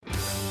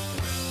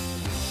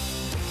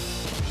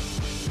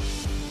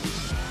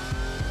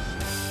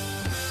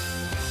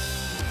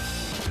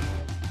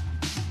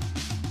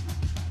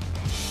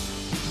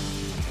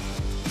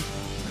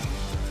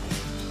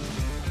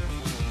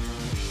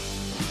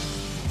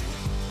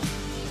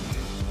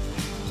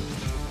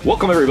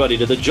Welcome, everybody,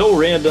 to the Joe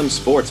Random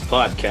Sports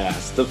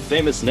Podcast. The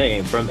famous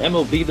name from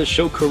MLB The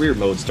Show Career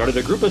Mode started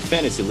a group of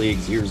fantasy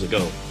leagues years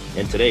ago.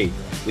 And today,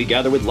 we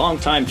gather with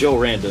longtime Joe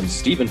Randoms,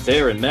 Stephen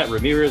Thayer and Matt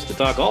Ramirez, to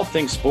talk all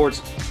things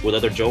sports with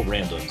other Joe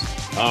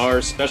Randoms.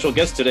 Our special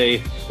guest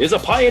today is a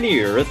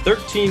pioneer, a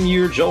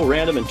 13-year Joe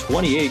Random and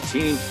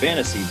 2018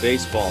 fantasy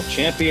baseball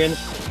champion,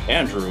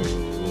 Andrew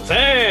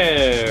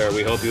Thayer.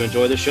 We hope you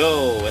enjoy the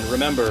show. And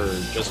remember,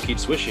 just keep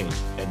swishing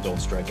and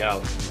don't strike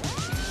out.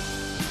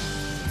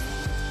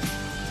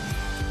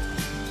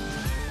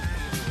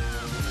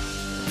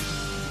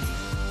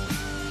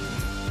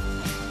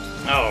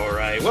 All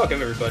right,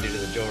 welcome everybody to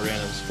the Joe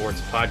Random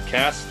Sports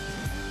Podcast,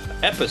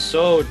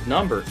 episode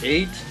number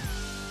 8.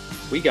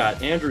 We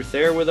got Andrew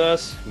Thayer with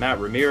us, Matt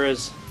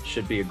Ramirez.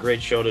 Should be a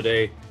great show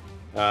today.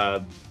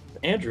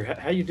 Andrew,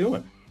 how you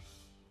doing?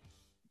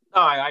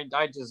 No,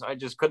 I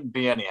just couldn't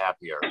be any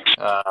happier.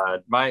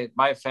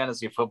 My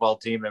fantasy football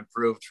team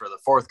improved for the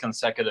 4th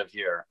consecutive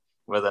year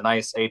with a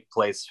nice 8th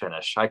place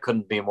finish. I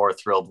couldn't be more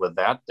thrilled with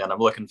that, and I'm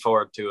looking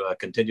forward to a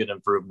continued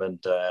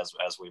improvement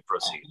as we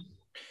proceed.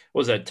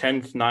 Was that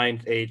 10th,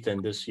 9th, 8th,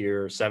 and this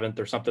year 7th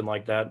or something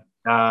like that?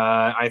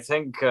 I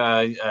think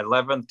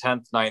 11th,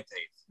 10th, 9th,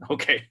 8th.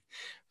 Okay,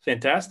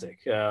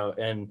 fantastic.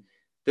 And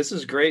this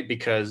is great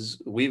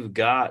because we've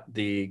got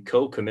the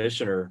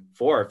co-commissioner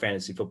for our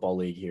fantasy football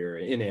league here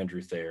in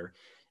Andrew Thayer.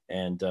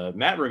 And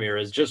Matt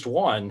Ramirez just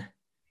won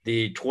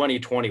the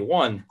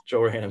 2021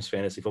 Joe Random's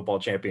Fantasy Football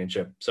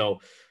Championship. So,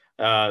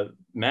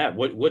 Matt,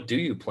 what do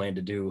you plan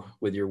to do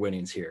with your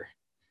winnings here?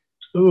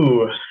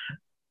 Ooh,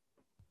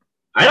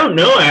 I don't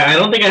know. I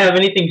don't think I have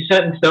anything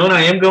set in stone.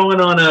 I am going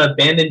on a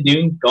Bandon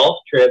Dunes golf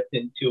trip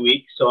in 2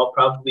 weeks, so I'll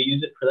probably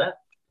use it for that.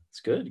 It's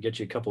good. Get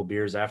you a couple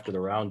beers after the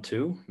round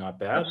too. Not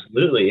bad.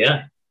 Absolutely,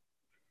 yeah.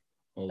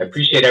 Well, I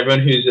appreciate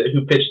everyone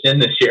who pitched in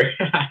this year.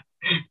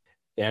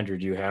 Andrew,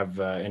 do you have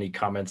any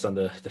comments on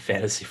the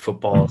fantasy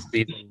football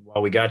season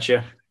while we got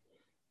you?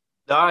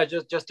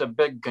 Just a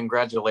big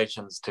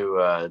congratulations to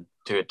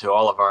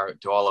all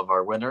of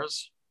our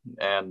winners.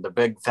 And a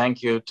big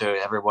thank you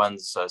to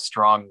everyone's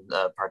strong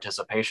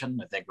participation.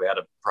 I think we had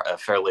a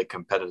fairly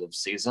competitive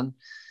season.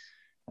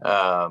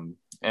 And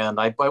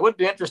I would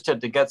be interested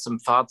to get some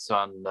thoughts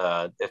on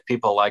if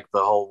people like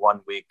the whole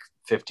 1 week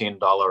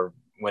 $15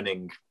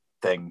 winning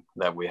thing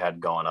that we had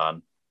going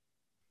on.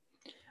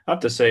 I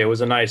have to say it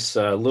was a nice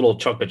little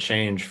chunk of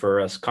change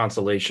for us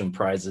consolation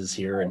prizes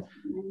here. And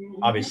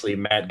obviously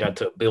Matt got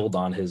to build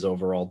on his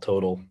overall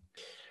total.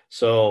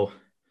 So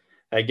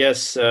I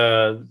guess,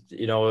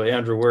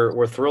 Andrew,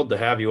 we're thrilled to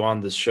have you on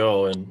this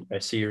show, and I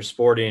see you're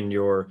sporting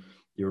your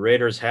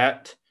Raiders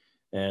hat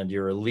and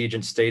your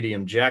Allegiant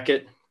Stadium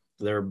jacket.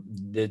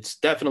 It's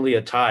definitely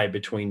a tie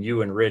between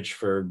you and Rich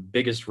for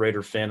biggest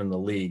Raider fan in the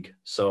league.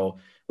 So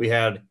we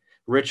had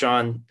Rich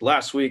on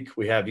last week.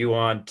 We have you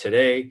on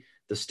today.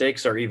 The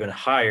stakes are even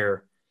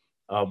higher.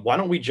 Why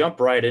don't we jump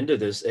right into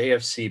this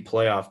AFC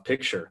playoff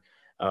picture?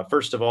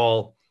 First of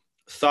all,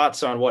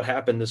 thoughts on what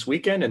happened this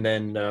weekend, and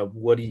then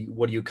what do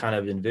you kind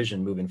of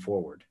envision moving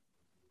forward?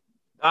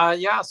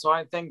 So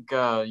I think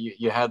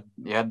you had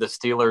the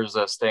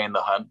Steelers stay in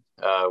the hunt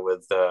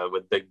with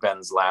Big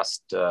Ben's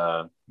last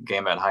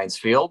game at Heinz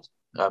Field,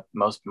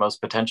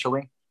 most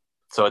potentially.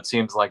 So it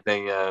seems like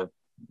they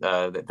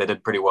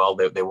did pretty well.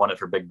 They won it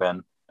for Big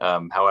Ben.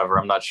 However,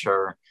 I'm not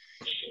sure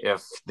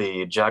if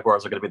the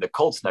Jaguars are going to be the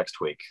Colts next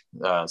week.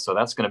 So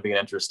that's going to be an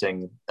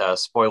interesting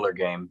spoiler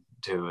game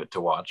to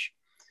watch.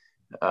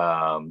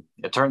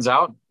 It turns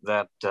out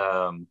that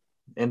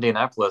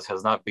Indianapolis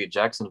has not beat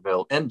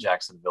Jacksonville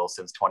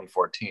since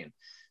 2014.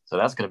 So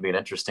that's going to be an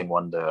interesting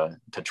one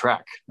to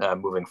track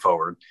moving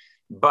forward.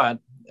 But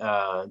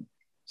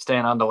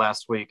staying on to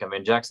last week, I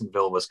mean,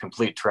 Jacksonville was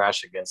complete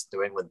trash against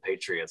New England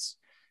Patriots.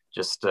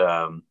 Just,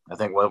 I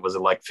think, what was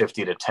it, like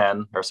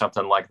 50-10 or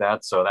something like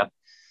that? So that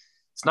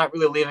it's not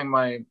really leaving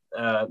my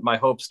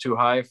hopes too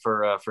high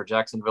for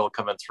Jacksonville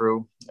coming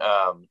through.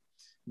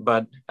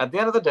 But at the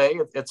end of the day,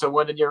 it's a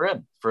win and you're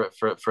in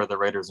for the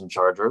Raiders and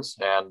Chargers.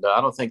 And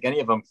I don't think any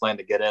of them plan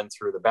to get in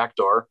through the back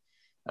door.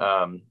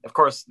 Of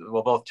course,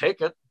 we'll both take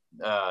it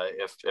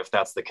if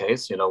that's the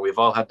case. You know, we've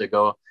all had to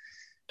go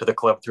to the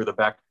club through the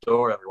back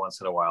door every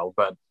once in a while.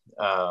 But,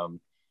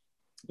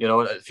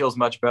 it feels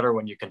much better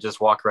when you can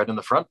just walk right in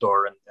the front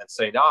door and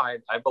say, no, I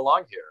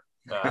belong here.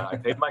 I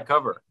paid my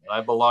cover and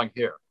I belong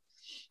here.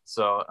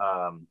 So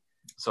I'm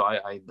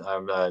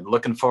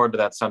looking forward to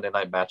that Sunday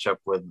night matchup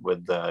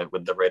with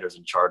the Raiders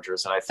and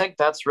Chargers, and I think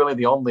that's really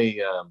the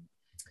only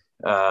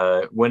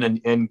win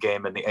in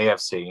game in the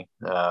AFC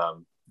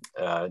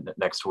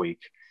next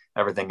week.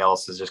 Everything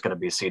else is just going to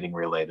be seeding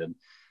related.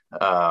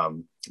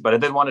 But I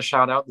did want to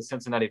shout out the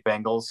Cincinnati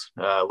Bengals.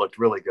 Looked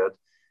really good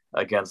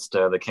against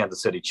the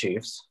Kansas City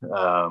Chiefs,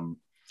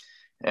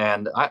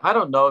 and I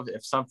don't know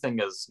if something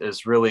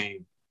is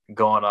really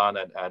going on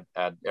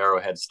at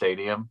Arrowhead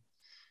Stadium.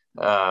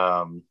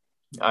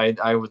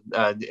 I would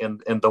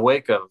in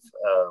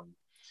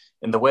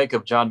the wake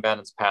of John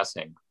Madden's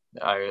passing,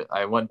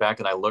 I went back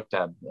and I looked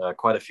at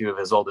quite a few of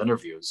his old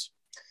interviews,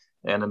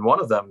 And in one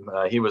of them,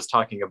 he was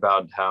talking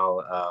about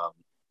how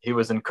he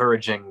was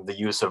encouraging the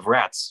use of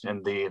rats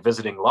in the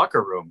visiting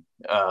locker room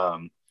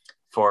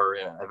for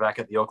back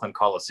at the Oakland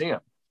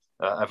Coliseum.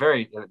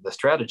 The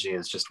strategy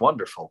is just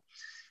wonderful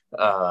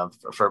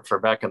for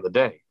back in the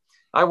day.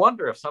 I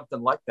wonder if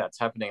something like that's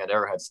happening at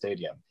Arrowhead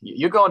Stadium.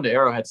 You go into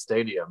Arrowhead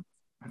Stadium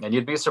and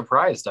you'd be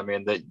surprised. I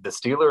mean, the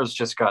Steelers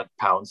just got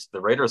pounced.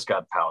 The Raiders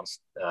got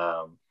pounced.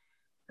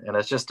 And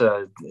it's just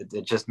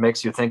it just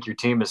makes you think your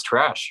team is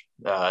trash.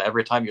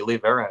 Every time you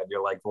leave Arrowhead,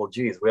 you're like, well,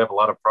 geez, we have a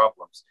lot of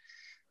problems.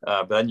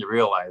 But then you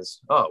realize,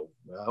 oh,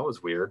 that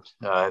was weird.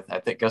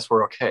 Guess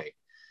we're okay.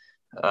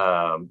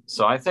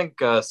 So I think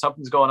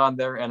something's going on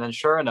there. And then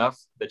sure enough,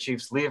 the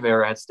Chiefs leave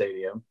Arrowhead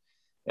Stadium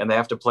and they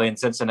have to play in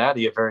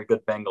Cincinnati, a very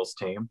good Bengals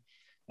team.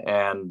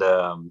 And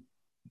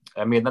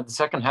I mean, at the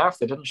second half,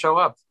 they didn't show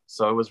up.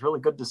 So it was really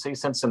good to see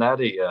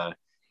Cincinnati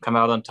come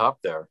out on top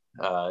there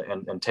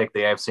and take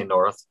the AFC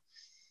North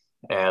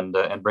and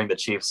bring the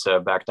Chiefs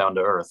back down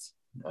to earth.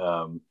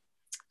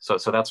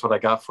 So that's what I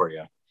got for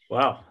you.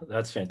 Wow,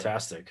 that's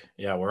fantastic.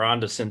 Yeah, we're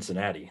on to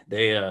Cincinnati.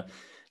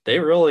 They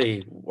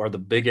really are the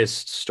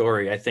biggest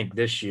story, I think,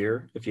 this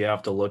year, if you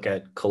have to look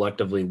at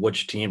collectively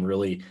which team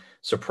really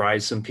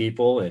surprised some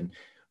people. And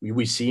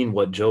we've seen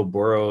what Joe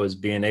Burrow is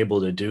being able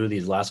to do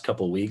these last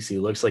couple of weeks. He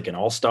looks like an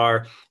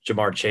all-star.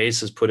 Jamar Chase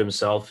has put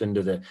himself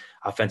into the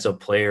offensive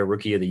player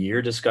rookie of the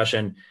year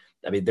discussion.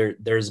 I mean,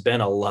 there's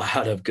been a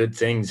lot of good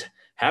things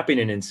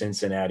happening in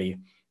Cincinnati,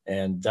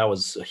 and that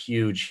was a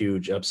huge,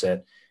 huge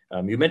upset.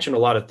 You mentioned a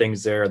lot of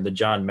things there in the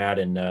John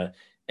Madden,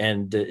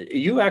 and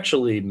you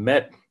actually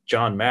met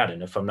John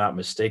Madden, if I'm not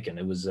mistaken.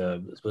 It was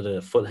a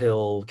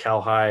Foothill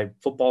Cal High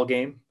football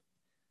game.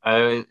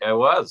 It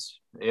was,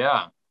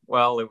 yeah.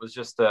 Well, it was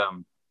just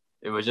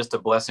a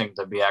blessing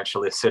to be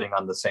actually sitting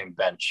on the same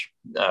bench,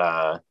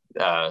 along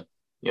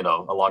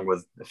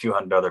with a few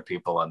hundred other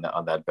people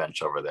on that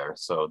bench over there.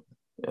 So,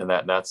 and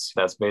that's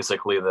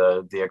basically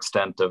the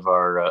extent of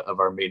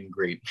our meet and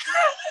greet.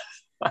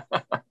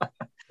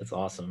 That's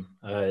awesome.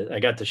 I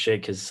got to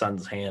shake his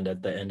son's hand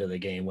at the end of the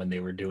game when they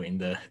were doing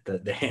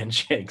the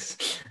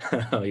handshakes.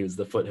 He was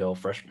the Foothill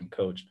freshman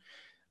coach.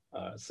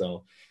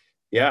 So,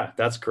 yeah,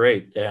 that's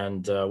great.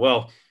 And,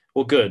 well,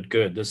 good.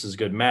 This is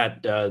good.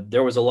 Matt,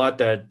 there was a lot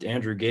that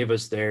Andrew gave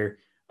us there.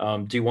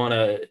 Do you want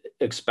to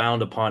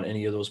expound upon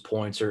any of those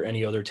points or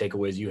any other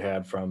takeaways you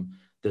had from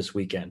this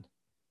weekend?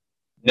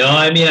 No,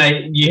 I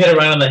mean, you hit it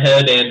right on the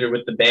head, Andrew,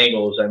 with the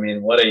Bengals. I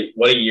mean, what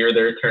a year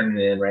they're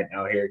turning in right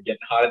now here,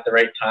 getting hot at the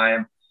right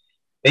time.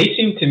 They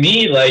seem to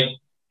me like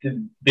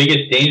the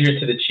biggest danger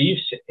to the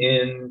Chiefs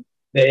in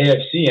the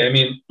AFC. I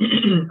mean,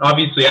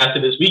 obviously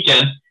after this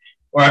weekend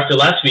or after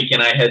last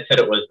weekend, I had said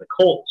it was the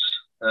Colts.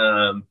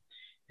 And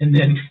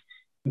then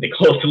the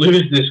Colts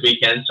lose this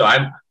weekend. So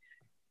the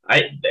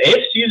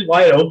AFC is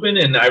wide open.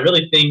 And I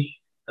really think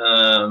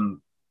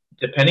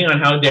depending on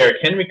how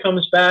Derrick Henry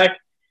comes back,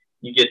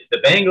 you get the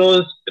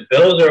Bengals. The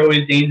Bills are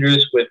always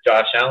dangerous with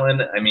Josh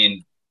Allen. I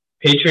mean,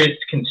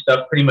 Patriots can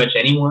stuff pretty much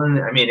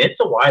anyone. I mean, it's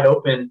a wide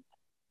open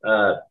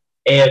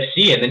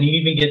AFC, and then you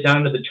even get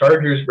down to the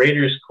Chargers,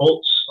 Raiders,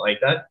 Colts like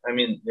that. I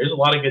mean, there's a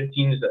lot of good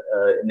teams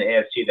in the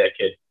AFC that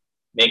could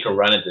make a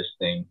run at this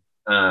thing.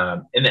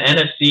 In the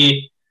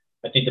NFC,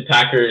 I think the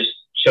Packers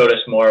showed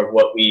us more of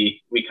what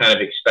we kind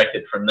of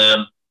expected from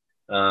them.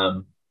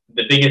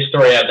 The biggest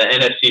story out of the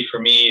NFC for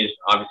me is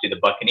obviously the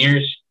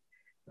Buccaneers.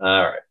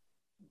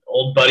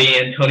 Old buddy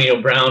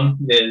Antonio Brown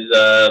is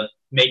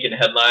making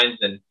headlines,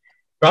 and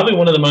probably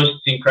one of the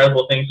most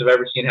incredible things I've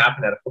ever seen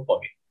happen at a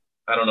football game.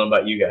 I don't know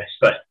about you guys,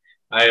 but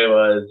I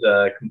was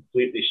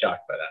completely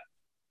shocked by that.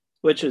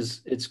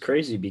 It's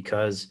crazy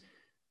because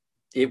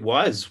it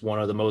was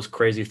one of the most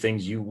crazy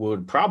things you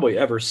would probably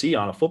ever see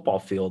on a football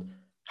field.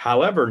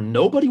 However,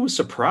 nobody was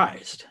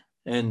surprised.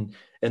 And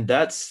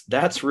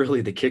that's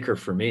really the kicker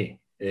for me,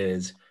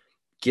 is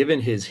given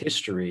his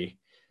history,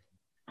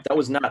 that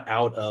was not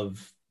out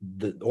of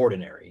the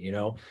ordinary, you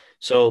know?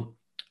 So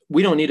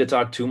we don't need to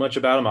talk too much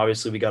about him.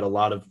 Obviously, we got a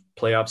lot of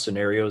playoff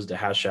scenarios to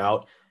hash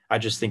out. I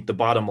just think the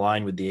bottom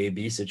line with the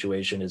AB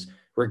situation is,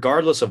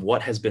 regardless of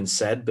what has been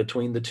said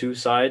between the two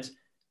sides,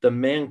 the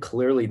man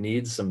clearly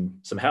needs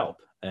some help.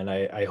 And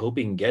I hope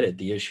he can get it.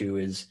 The issue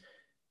is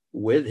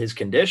with his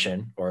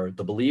condition, or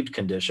the believed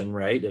condition,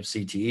 right, of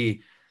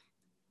CTE,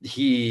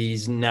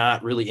 he's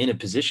not really in a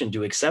position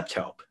to accept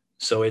help.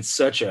 So it's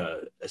such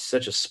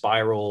a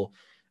spiral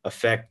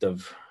effect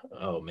of,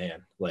 oh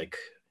man, like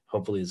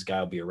hopefully this guy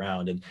will be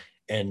around.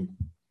 And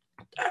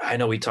I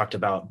know we talked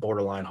about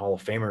borderline Hall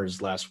of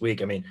Famers last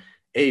week. I mean,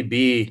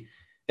 AB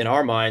in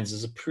our minds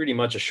is pretty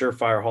much a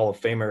surefire Hall of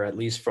Famer, at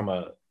least from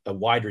a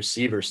wide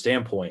receiver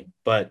standpoint.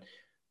 But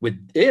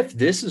if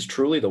this is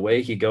truly the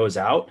way he goes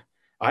out,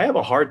 I have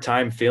a hard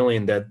time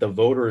feeling that the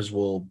voters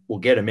will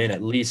get him in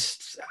at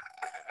least.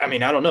 I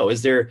mean, I don't know.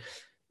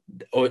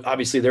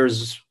 Obviously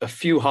there's a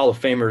few Hall of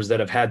Famers that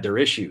have had their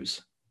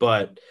issues,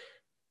 but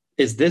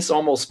is this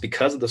almost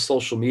because of the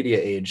social media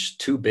age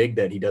too big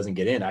that he doesn't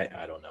get in?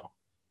 I don't know.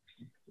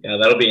 Yeah,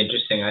 that'll be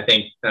interesting. I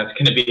think that's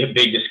going to be a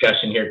big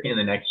discussion here in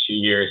the next few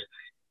years.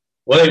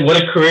 what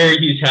a career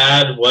he's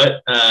had.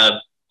 What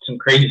some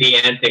crazy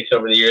antics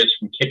over the years,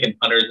 from kicking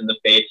punters in the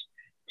face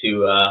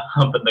to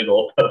humping the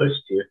goalpost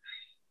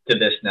to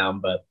this now.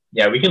 But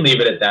yeah, we can leave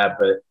it at that.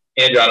 But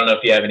Andrew, I don't know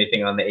if you have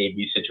anything on the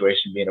AB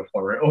situation, being a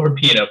former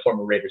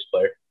Raiders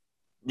player.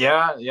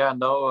 Yeah,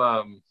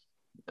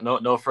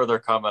 no further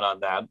comment on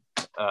that.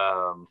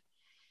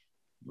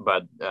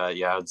 But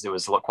yeah, it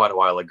was quite a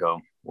while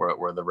ago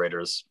where the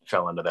Raiders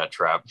fell into that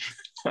trap.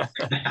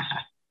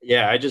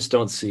 Yeah, I just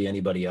don't see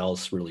anybody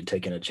else really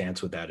taking a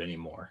chance with that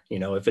anymore.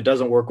 If it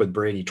doesn't work with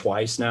Brady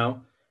twice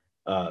now,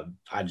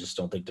 I just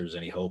don't think there's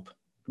any hope.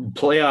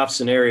 Playoff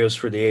scenarios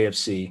for the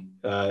AFC.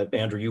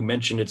 Andrew, you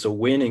mentioned it's a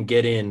win and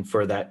get in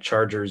for that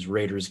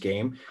Chargers-Raiders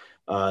game.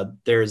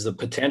 There's the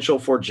potential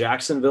for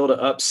Jacksonville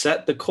to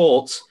upset the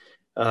Colts.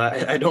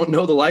 I don't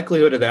know the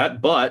likelihood of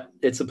that, but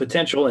it's a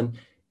potential. And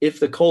if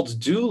the Colts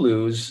do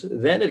lose,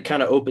 then it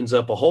kind of opens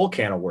up a whole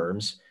can of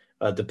worms,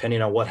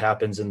 depending on what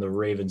happens in the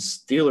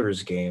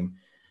Ravens-Steelers game.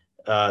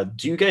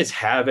 Do you guys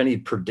have any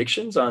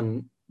predictions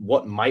on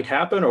what might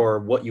happen or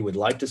what you would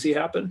like to see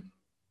happen?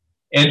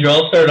 Andrew,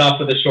 I'll start off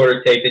with a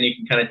shorter take, then you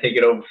can kind of take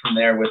it over from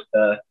there with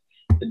the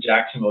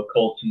Jacksonville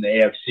Colts and the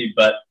AFC.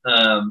 But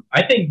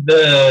I think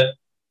the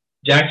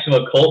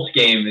Jacksonville Colts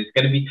game is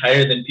going to be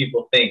tighter than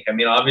people think. I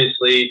mean,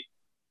 obviously,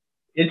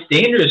 it's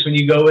dangerous when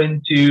you go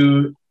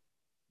into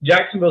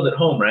Jacksonville's at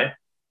home, right?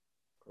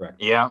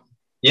 Correct. Yeah.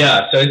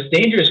 Yeah, so it's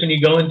dangerous when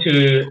you go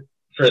into,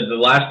 for the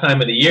last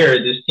time of the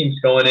year, this team's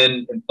going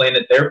in and playing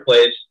at their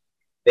place.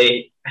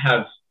 They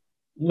have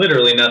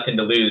literally nothing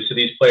to lose. So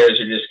these players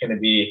are just going to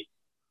be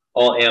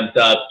all amped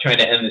up, trying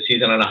to end the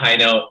season on a high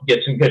note,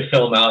 get some good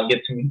film out,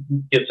 get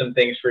some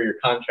things for your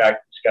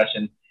contract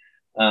discussion.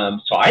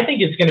 So I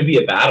think it's going to be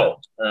a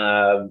battle.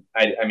 I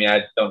mean, I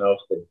just don't know if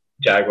the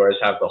Jaguars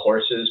have the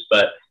horses,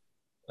 but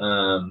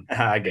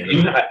I get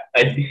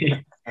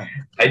it.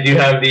 I do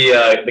have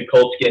the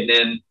Colts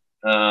getting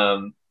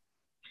in,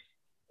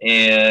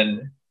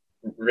 and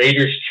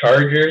Raiders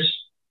Chargers.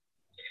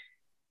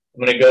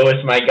 I'm going to go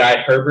with my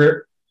guy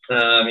Herbert.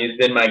 He's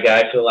been my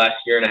guy for the last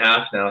year and a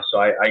half now, so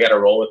I got to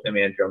roll with him,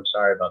 Andrew. I'm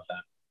sorry about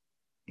that.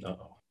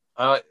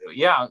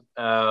 Yeah.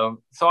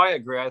 So I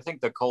agree. I think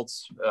the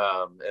Colts,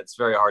 it's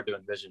very hard to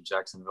envision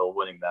Jacksonville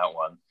winning that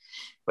one.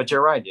 But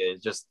you're right.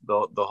 It's just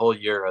the whole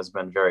year has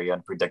been very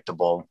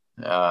unpredictable.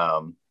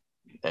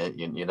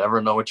 You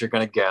never know what you're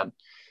going to get.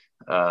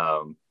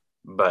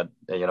 But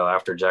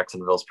after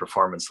Jacksonville's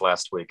performance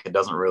last week, it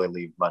doesn't really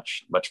leave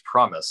much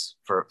promise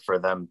for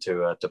them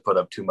to put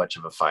up too much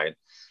of a fight.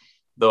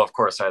 Though, of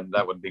course,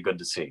 that would be good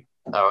to see.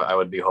 I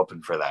would be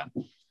hoping for that.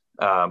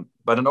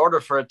 But in order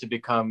for it to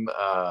become,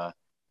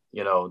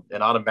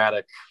 an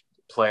automatic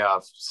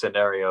playoff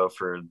scenario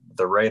for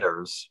the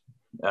Raiders,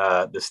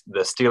 the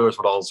Steelers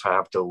would also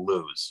have to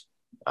lose,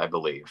 I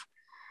believe.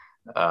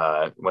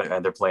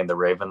 And they're playing the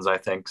Ravens, I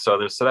think. So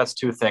that's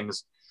two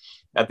things.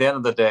 At the end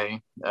of the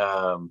day,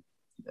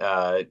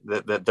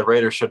 the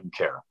Raiders shouldn't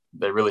care.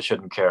 They really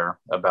shouldn't care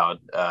about,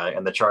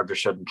 and the Chargers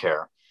shouldn't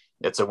care.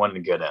 It's a win to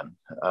get in,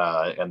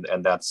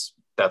 and that's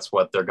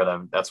what they're gonna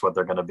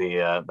be.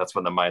 That's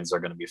what the minds are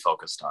going to be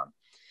focused on.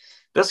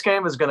 This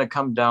game is going to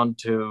come down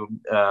to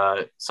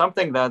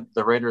something that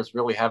the Raiders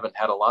really haven't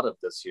had a lot of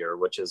this year,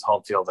 which is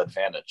home field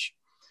advantage.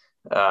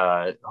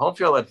 Home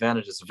field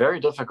advantage is very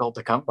difficult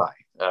to come by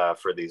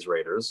for these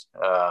Raiders,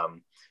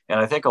 and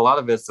I think a lot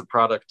of it's the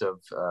product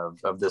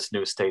of this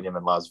new stadium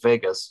in Las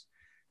Vegas,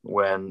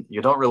 when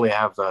you don't really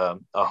have a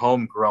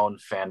homegrown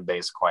fan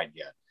base quite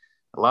yet.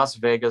 Las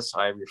Vegas,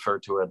 I refer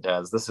to it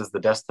as, this is the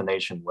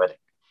destination wedding.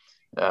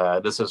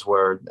 This is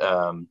where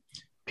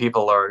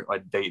people are.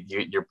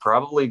 You're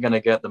probably going to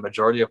get the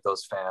majority of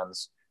those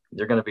fans.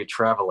 You're going to be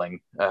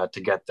traveling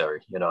to get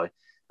there.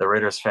 The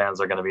Raiders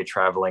fans are going to be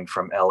traveling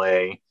from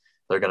LA.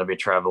 They're going to be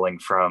traveling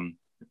from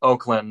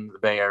Oakland, the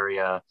Bay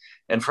Area,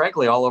 and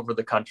frankly, all over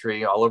the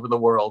country, all over the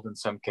world in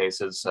some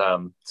cases,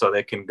 so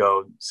they can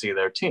go see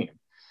their team.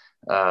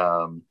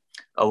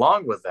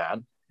 Along with that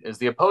is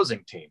the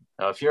opposing team.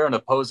 Now, if you're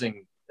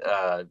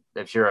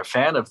if you're a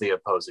fan of the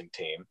opposing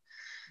team,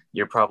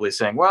 you're probably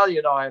saying, well,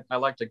 I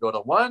like to go to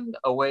one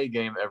away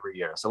game every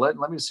year. So let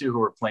me see who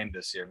we're playing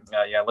this year.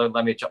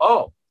 Let me.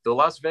 The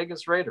Las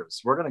Vegas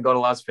Raiders. We're going to go to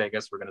Las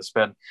Vegas. We're going to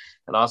spend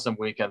an awesome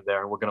weekend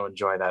there. We're going to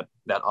enjoy that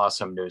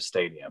awesome new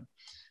stadium,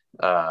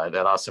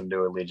 that awesome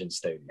new Allegiant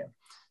Stadium.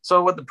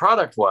 So what the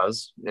product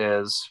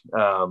is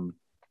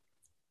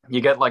you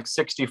get like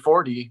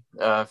 60-40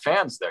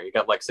 fans there. You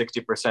got like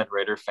 60%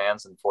 Raider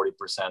fans and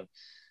 40%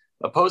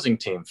 opposing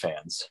team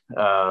fans.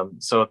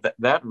 So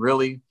that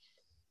really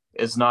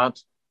is not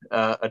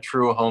a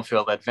true home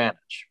field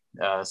advantage.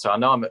 So I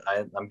know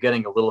I'm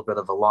getting a little bit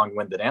of a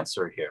long-winded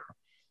answer here,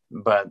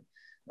 but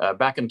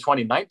back in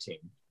 2019,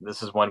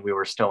 this is when we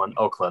were still in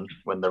Oakland,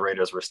 when the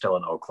Raiders were still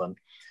in Oakland.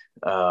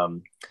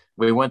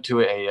 We went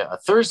to a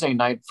Thursday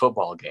night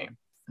football game.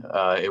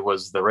 It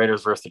was the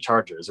Raiders versus the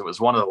Chargers. It was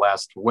one of the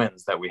last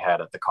wins that we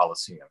had at the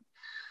Coliseum.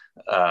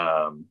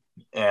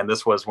 And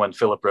this was when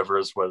Phillip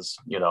Rivers was,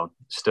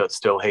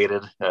 still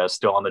hated,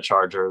 still on the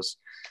Chargers.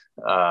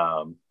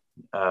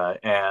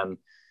 And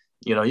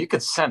you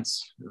could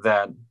sense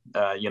that,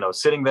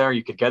 sitting there,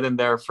 you could get in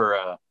there for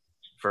an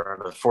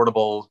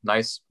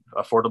nice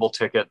affordable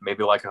ticket,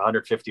 maybe like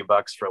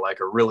 $150 for like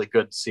a really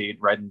good seat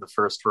right in the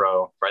first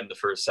row, right in the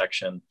first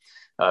section.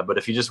 But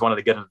if you just wanted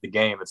to get into the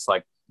game, it's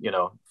like,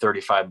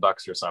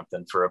 $35 or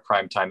something for a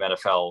primetime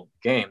NFL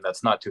game.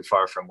 That's not too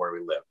far from where we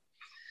live.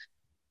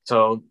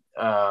 So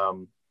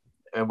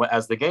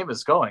as the game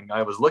is going,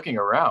 I was looking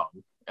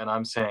around and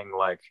I'm saying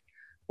like,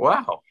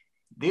 wow,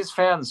 these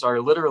fans are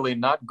literally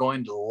not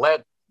going to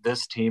let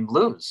this team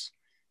lose.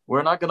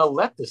 We're not going to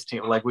let this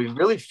team, like, we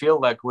really feel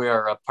like we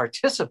are a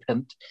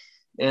participant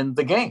in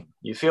the game.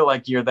 You feel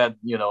like you're that,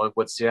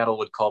 what Seattle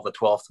would call the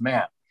 12th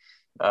man.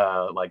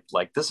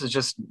 Like this is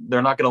just,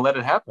 they're not going to let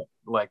it happen.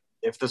 Like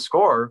if the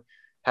score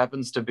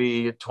happens to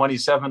be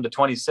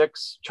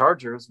 27-26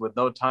 Chargers with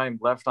no time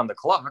left on the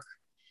clock,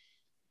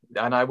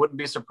 and I wouldn't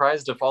be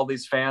surprised if all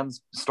these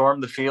fans storm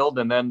the field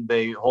and then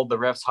they hold the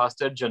refs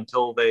hostage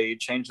until they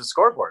change the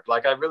scoreboard.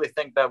 Like, I really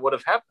think that would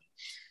have happened.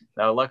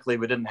 Now, luckily,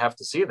 we didn't have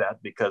to see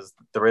that because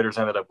the Raiders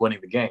ended up winning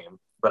the game.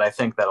 But I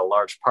think that a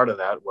large part of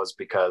that was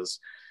because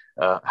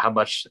how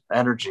much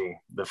energy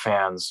the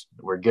fans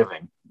were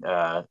giving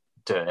to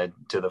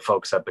the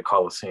folks at the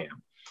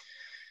Coliseum.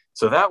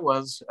 So that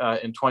was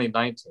in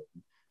 2019.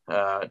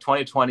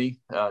 2020,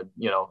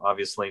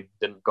 obviously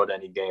didn't go to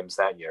any games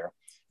that year.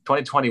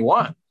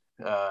 2021,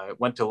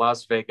 went to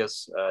Las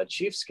Vegas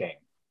Chiefs game.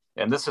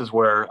 And this is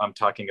where I'm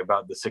talking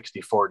about the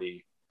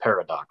 60-40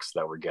 paradox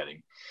that we're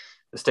getting.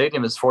 The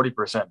stadium is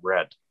 40%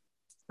 red.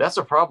 That's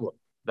a problem.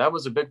 That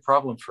was a big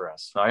problem for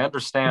us. I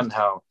understand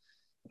how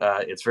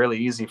it's really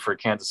easy for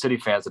Kansas City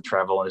fans to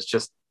travel. And it's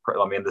just,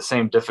 the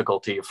same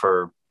difficulty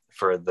for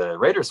the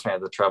Raiders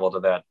fans to travel to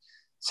that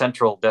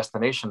central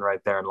destination right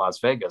there in Las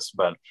Vegas.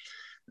 But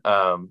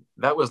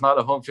that was not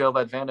a home field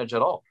advantage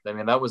at all.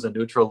 That was a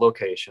neutral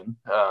location.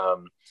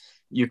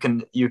 You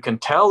can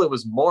tell it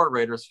was more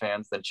Raiders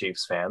fans than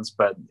Chiefs fans,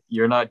 but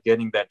you're not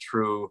getting that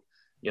true,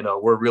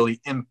 we're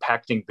really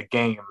impacting the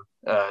game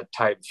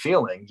type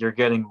feeling. You're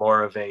getting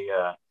more of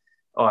a,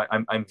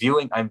 I'm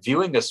viewing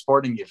a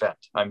sporting event.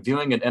 I'm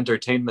viewing an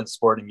entertainment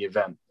sporting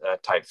event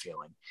type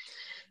feeling.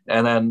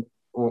 And then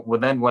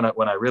when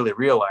I really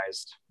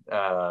realized,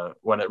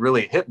 when it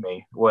really hit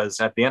me was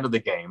at the end of the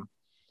game.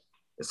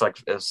 It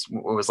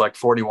was like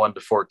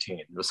 41-14.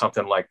 It was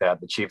something like that.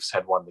 The Chiefs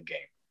had won the game.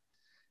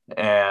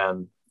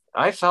 And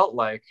I felt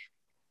like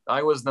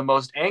I was the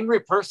most angry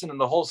person in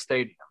the whole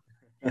stadium.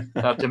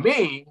 Now, to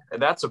me,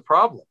 that's a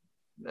problem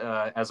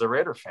as a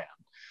Raider fan.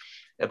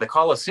 At the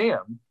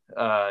Coliseum,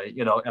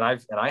 and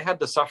I had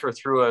to suffer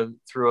through a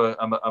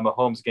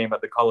Mahomes game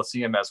at the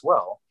Coliseum as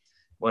well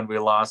when we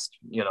lost,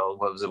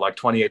 what was it, like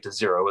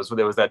 28-0.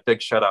 There was that big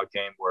shutout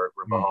game where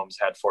Mahomes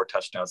had 4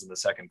 touchdowns in the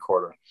second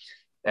quarter.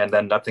 And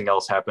then nothing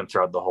else happened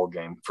throughout the whole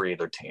game for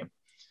either team.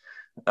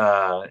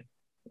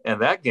 In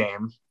that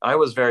game, I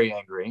was very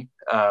angry,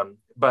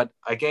 but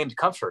I gained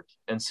comfort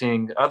in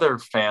seeing other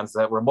fans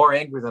that were more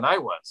angry than I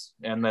was.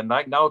 And then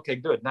now, okay,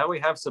 good. Now we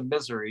have some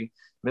misery.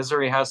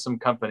 Misery has some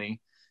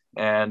company,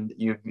 and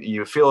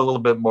you feel a little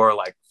bit more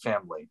like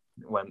family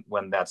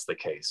when that's the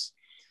case.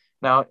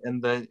 Now, in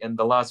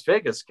the Las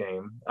Vegas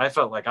game, I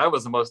felt like I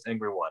was the most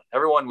angry one.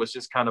 Everyone was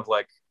just kind of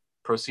like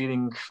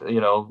proceeding,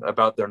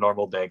 about their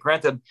normal day.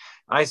 Granted,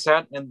 I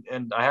sat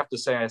and I have to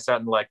say I sat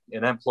in like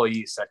an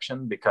employee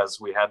section because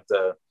we got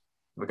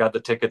the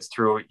tickets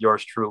through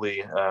yours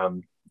truly,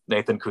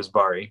 Nathan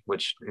Kuzbari,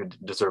 which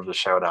deserves a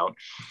shout out.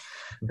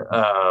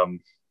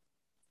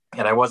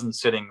 And I wasn't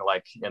sitting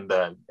like in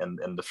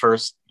the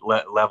first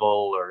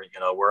level or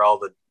where all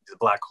the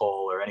black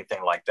hole or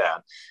anything like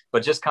that,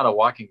 but just kind of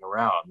walking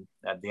around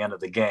at the end of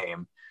the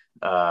game.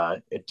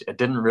 It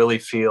didn't really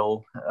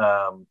feel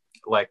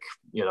like,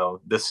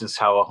 this is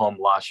how a home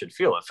loss should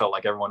feel. It felt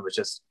like everyone was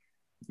just,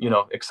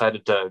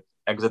 excited to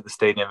exit the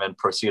stadium and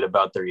proceed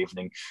about their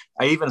evening.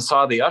 I even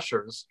saw the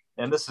ushers,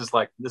 and this is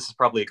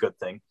probably a good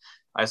thing.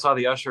 I saw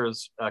the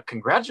ushers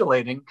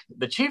congratulating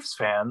the Chiefs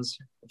fans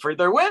for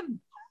their win.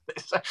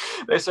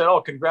 They said,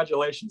 "Oh,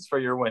 congratulations for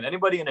your win."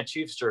 Anybody in a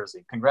Chiefs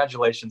jersey,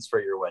 congratulations for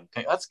your win.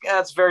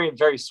 That's very,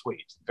 very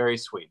sweet, very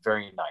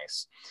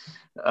nice.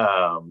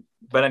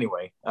 But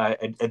anyway,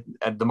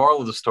 the moral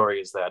of the story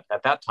is that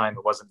at that time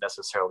it wasn't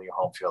necessarily a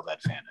home field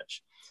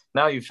advantage.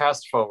 Now you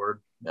fast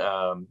forward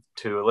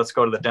to, let's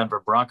go to the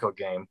Denver Bronco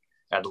game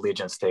at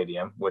Allegiant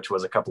Stadium, which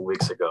was a couple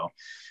weeks ago.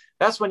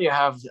 That's when you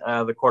have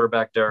the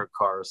quarterback Derek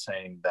Carr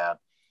saying that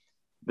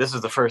this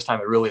is the first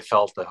time it really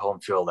felt the home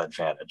field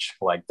advantage.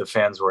 Like the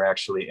fans were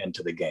actually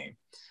into the game.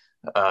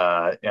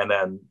 And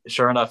then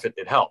sure enough,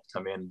 it helped.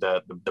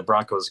 The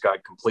Broncos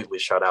got completely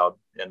shut out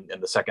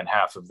in the second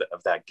half of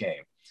that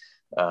game.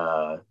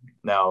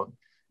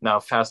 Now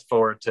fast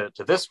forward to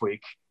this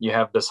week, you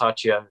have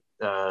Bisaccia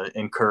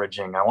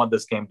encouraging, I want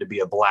this game to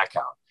be a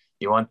blackout.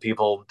 You want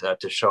people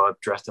to show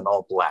up dressed in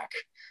all black,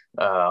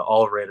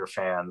 all Raider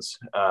fans.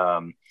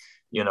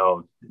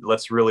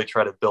 Let's really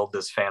try to build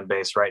this fan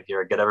base right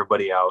here, get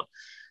everybody out,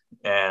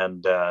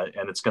 and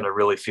it's going to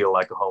really feel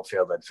like a home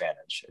field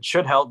advantage. It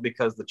should help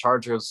because the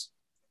Chargers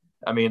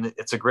I mean,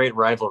 it's a great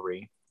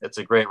rivalry. It's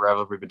a great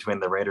rivalry between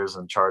the Raiders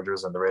and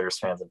Chargers, and the Raiders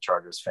fans and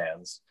Chargers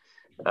fans.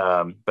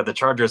 But the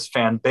Chargers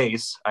fan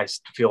base, I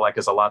feel like,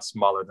 is a lot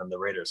smaller than the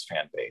Raiders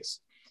fan base.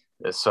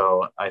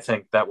 So I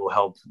think that will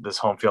help this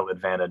home field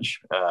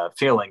advantage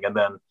feeling.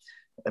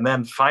 And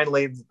then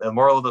finally, the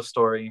moral of the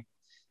story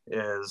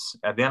is,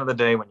 at the end of the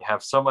day, when you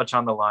have so much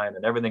on the line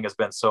and everything has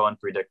been so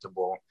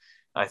unpredictable,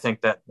 I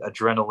think that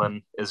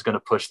adrenaline is going to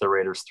push the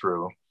Raiders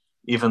through,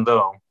 even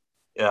though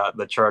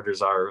the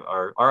Chargers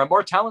are a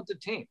more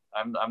talented team.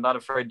 I'm not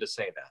afraid to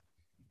say that.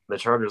 The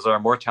Chargers are a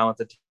more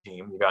talented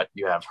team.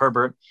 You have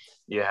Herbert,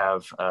 you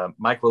have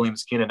Mike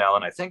Williams, Keenan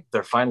Allen. I think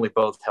they're finally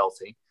both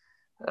healthy.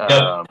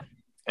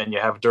 And you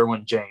have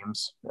Derwin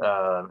James.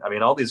 I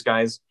mean, all these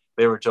guys,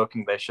 they were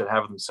joking they should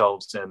have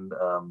themselves in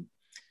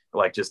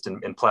just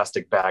in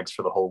plastic bags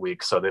for the whole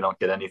week, so they don't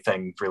get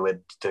anything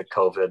related to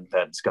COVID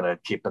that's going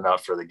to keep them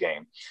out for the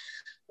game.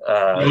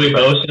 Joey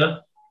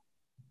Bosa?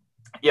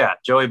 Yeah,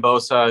 Joey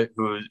Bosa,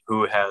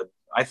 who had,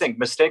 I think,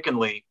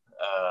 mistakenly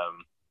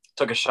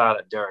took a shot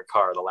at Derek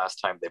Carr the last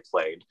time they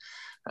played.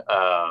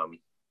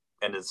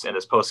 In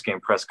his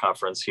post-game press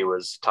conference, he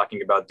was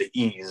talking about the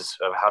ease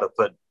of how to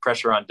put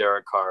pressure on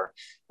Derek Carr.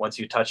 Once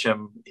you touch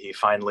him, he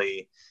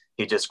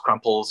just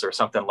crumples or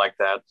something like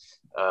that.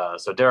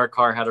 So Derek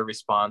Carr had a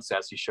response,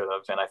 as he should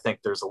have. And I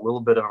think there's a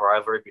little bit of a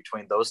rivalry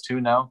between those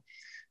two now.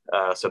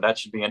 So that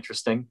should be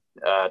interesting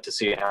to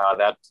see how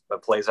that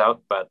plays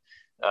out. But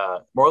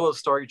moral of the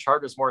story,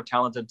 Chargers more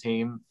talented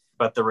team,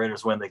 but the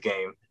Raiders win the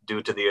game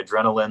due to the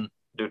adrenaline,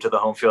 due to the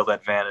home field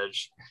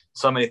advantage.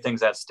 So many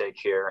things at stake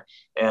here.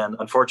 And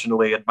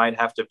unfortunately, it might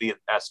have to be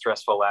as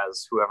stressful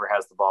as whoever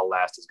has the ball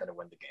last is going to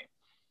win the game.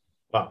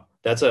 Wow.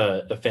 That's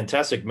a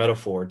fantastic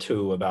metaphor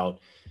too, about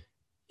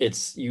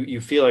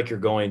you feel like you're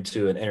going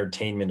to an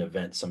entertainment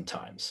event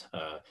sometimes.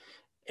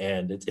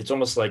 And it's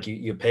almost like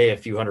you pay a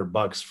few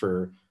 $100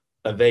 for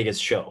a Vegas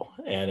show.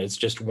 And it's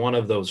just one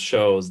of those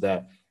shows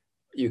that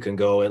you can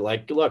go at,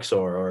 like Luxor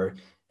or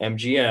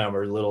MGM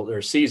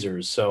or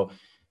Caesars. So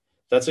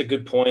that's a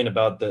good point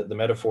about the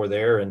metaphor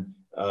there. And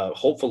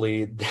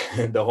hopefully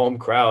the home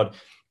crowd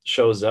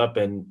shows up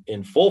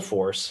in full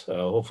force.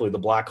 Hopefully the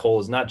black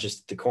hole is not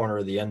just the corner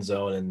of the end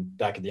zone and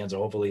back of the end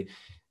zone. Hopefully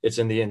it's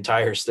in the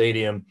entire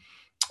stadium.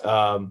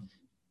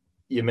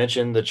 You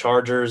mentioned the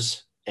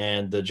Chargers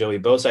and the Joey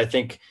Bosa.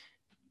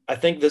 I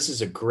think this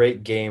is a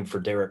great game for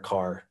Derek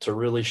Carr to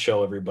really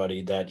show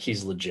everybody that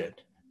he's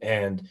legit.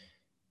 And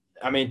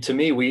I mean, to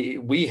me,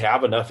 we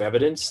have enough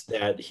evidence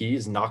that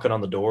he's knocking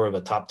on the door of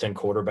a top 10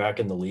 quarterback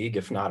in the league,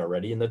 if not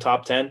already in the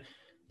top 10,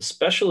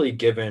 especially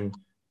given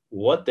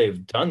what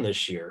they've done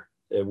this year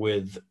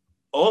with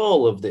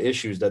all of the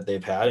issues that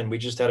they've had. And we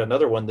just had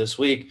another one this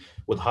week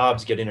with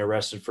Hobbs getting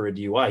arrested for a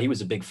DUI. He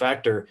was a big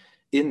factor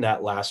in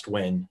that last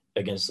win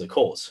against the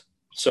Colts.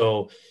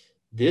 So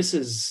this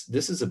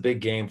is a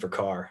big game for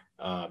Carr.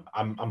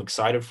 I'm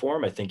excited for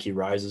him. I think he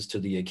rises to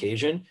the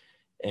occasion.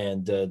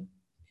 And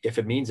if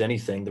it means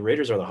anything, the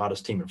Raiders are the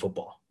hottest team in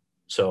football.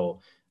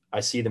 So I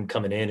see them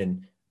coming in,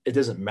 and it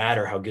doesn't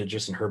matter how good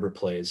Justin Herbert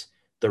plays.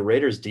 The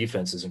Raiders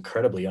defense is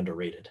incredibly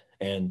underrated.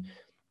 And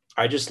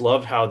I just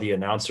love how the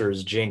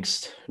announcers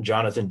jinxed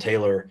Jonathan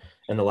Taylor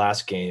in the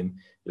last game.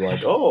 They're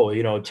like,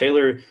 oh,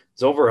 Taylor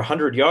is over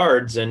 100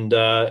 yards, and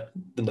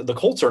the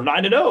Colts are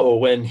 9-0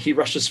 when he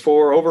rushes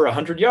for over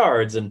 100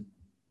 yards. And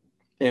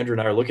Andrew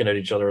and I are looking at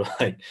each other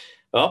like,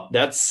 well,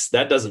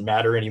 that doesn't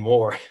matter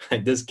anymore.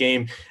 Like, this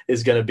game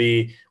is going to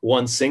be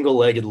won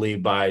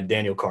single-leggedly by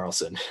Daniel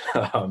Carlson.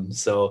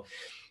 So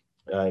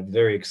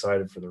very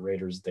excited for the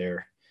Raiders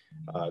there.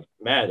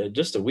 Matt,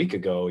 just 2 weeks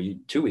ago,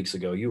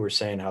 you were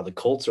saying how the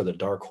Colts are the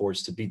dark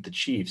horse to beat the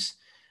Chiefs.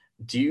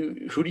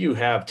 Who do you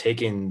have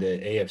taking the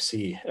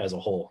AFC as a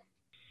whole?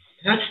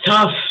 That's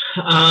tough.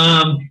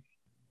 I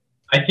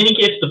think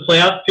if the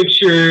playoff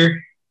picture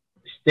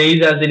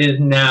stays as it is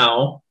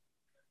now,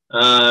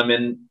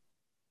 and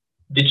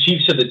the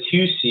Chiefs are the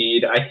 2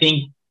 seed, I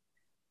think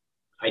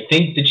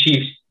the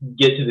Chiefs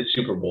get to the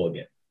Super Bowl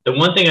again. The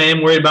one thing I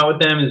am worried about with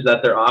them is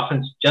that their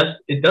offense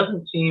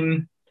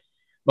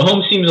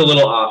Mahomes seems a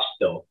little off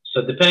still.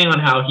 So depending on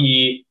how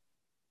he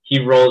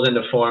rolls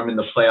into form in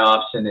the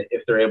playoffs, and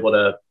if they're able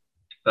to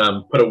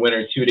put a win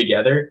or two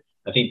together,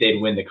 I think they'd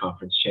win the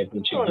conference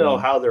championship. I don't know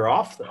how they're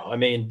off, though. I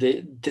mean,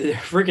 they're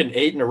freaking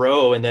 8 in a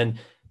row, and then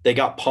they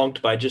got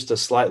punked by just a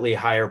slightly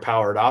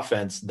higher-powered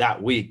offense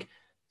that week.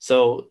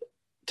 So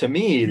to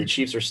me, the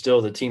Chiefs are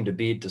still the team to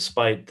beat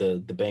despite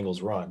the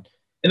Bengals run.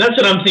 And that's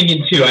what I'm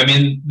thinking, too. I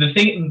mean,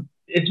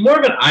 it's more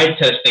of an eye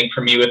test thing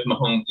for me with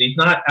Mahomes. He's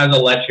not as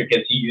electric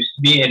as he used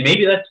to be, and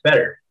maybe that's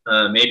better.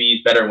 Maybe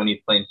he's better when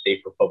he's playing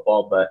safer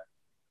football. But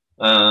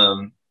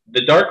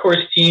the dark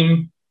horse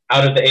team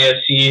out of the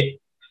AFC,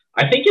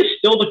 I think, is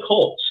still the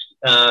Colts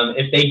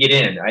if they get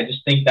in. I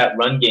just think that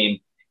run game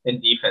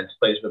and defense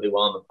plays really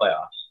well in the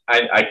playoffs.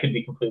 I could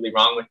be completely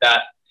wrong with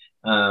that,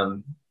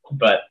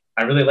 but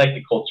I really like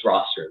the Colts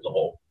roster as a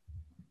whole.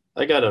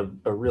 I got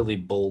a really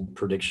bold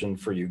prediction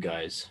for you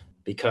guys,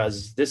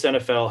 because this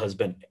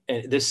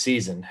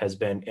season has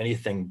been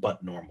anything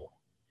but normal.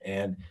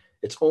 And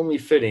it's only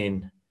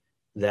fitting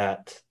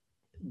that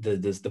the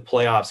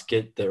playoffs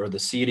or the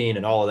seeding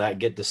and all of that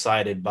get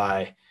decided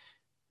by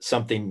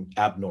something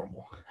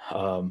abnormal.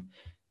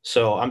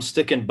 So I'm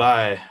sticking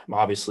by,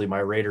 obviously, my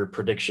Raider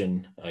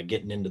prediction,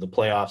 getting into the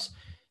playoffs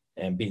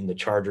and beating the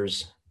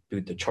Chargers,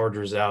 boot the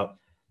Chargers out.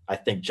 I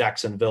think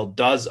Jacksonville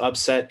does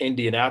upset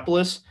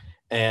Indianapolis.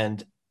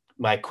 And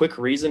my quick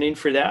reasoning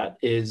for that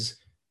is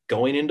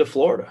going into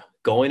Florida,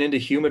 going into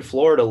humid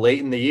Florida late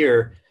in the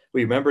year.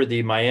 We remember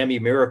the Miami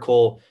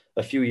Miracle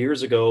a few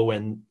years ago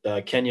when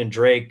Kenyon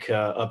Drake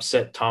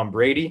upset Tom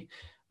Brady.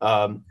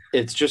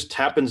 It just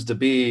happens to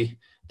be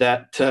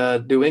that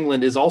New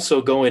England is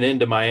also going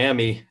into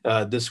Miami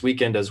this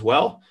weekend as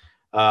well.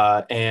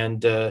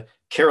 And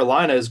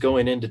Carolina is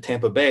going into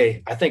Tampa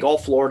Bay. I think all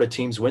Florida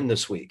teams win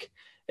this week.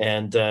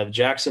 And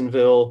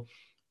Jacksonville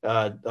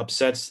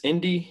upsets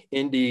Indy.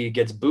 Indy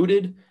gets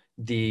booted.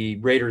 The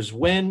Raiders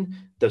win.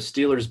 The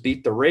Steelers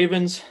beat the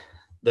Ravens.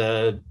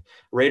 The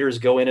Raiders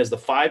go in as the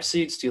 5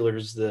 seed,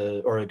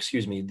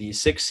 the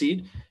 6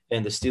 seed,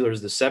 and the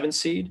Steelers the 7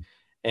 seed.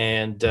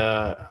 And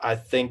I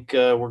think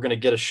we're going to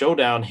get a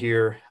showdown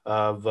here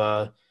of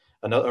a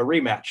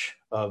rematch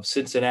of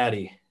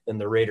Cincinnati and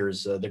the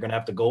Raiders. They're going to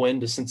have to go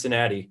into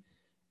Cincinnati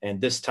and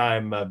this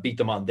time beat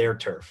them on their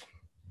turf.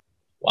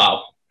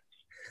 Wow.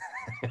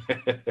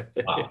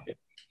 Wow.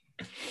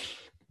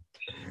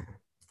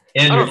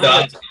 And your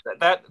thoughts?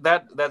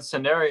 That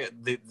scenario,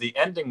 the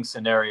ending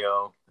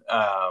scenario,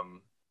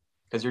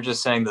 because you're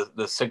just saying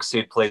the 6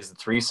 seed plays the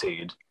 3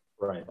 seed,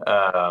 right?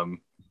 I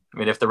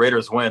mean, if the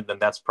Raiders win, then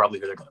that's probably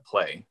who they're going to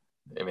play.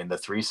 I mean, the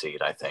 3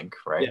 seed, I think,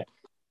 right?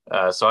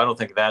 Yeah. So I don't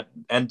think that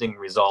ending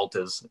result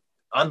is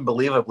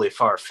unbelievably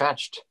far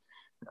fetched.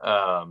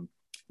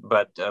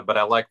 But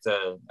I like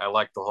the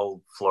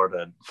whole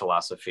Florida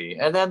philosophy.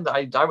 And then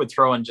I would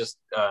throw in just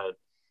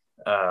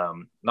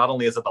not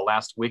only is it the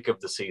last week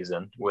of the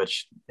season,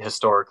 which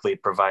historically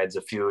provides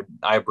a few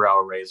eyebrow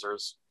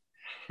raisers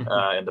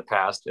in the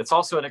past, it's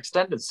also an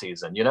extended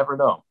season. You never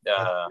know.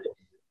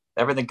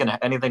 Anything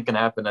can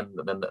happen in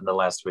the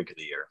last week of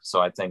the year.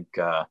 So I think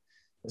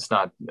it's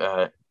not.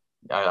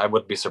 I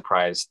wouldn't be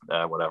surprised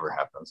whatever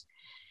happens.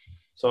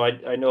 So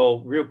I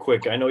know, real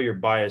quick, I know you're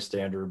biased,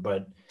 Andrew,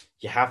 but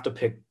you have to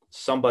pick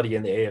somebody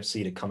in the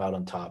AFC to come out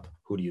on top.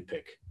 Who do you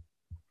pick?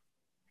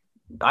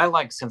 I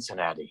like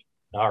Cincinnati.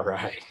 All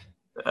right.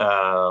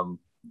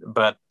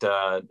 But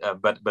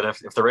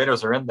if the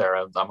Raiders are in there,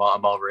 I'm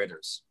all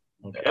Raiders.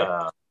 Okay.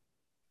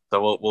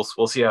 So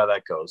we'll see how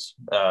that goes.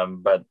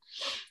 But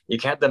you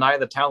can't deny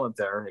the talent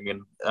there. I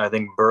mean, I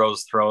think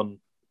Burrow's thrown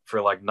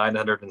for like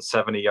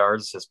 970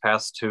 yards his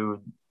past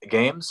 2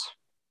 games.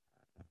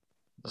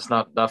 It's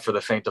not for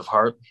the faint of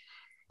heart.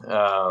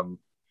 And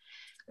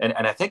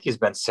I think he's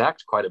been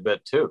sacked quite a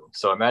bit too.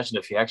 So imagine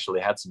if he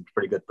actually had some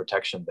pretty good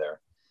protection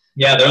there.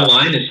 Yeah, their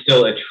line is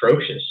still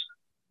atrocious.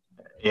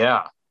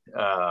 Yeah.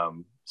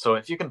 So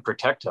if you can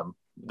protect him,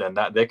 then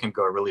they can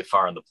go really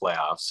far in the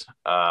playoffs.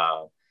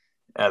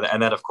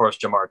 And then, of course,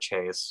 Jamar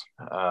Chase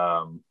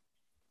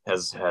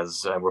has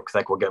I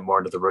think we'll get more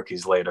into the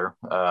rookies later,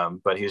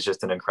 but he's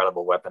just an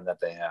incredible weapon that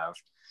they have.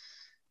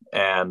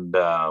 And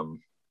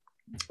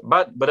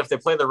but if they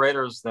play the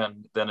Raiders,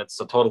 then it's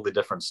a totally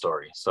different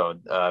story. So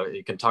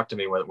you can talk to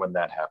me when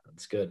that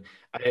happens. Good.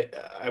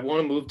 I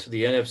want to move to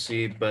the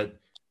NFC, but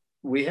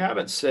we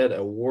haven't said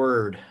a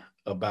word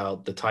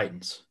about the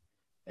Titans,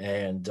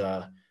 and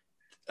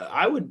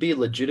I would be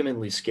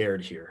legitimately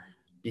scared here.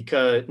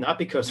 Not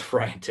because of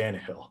Ryan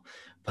Tannehill,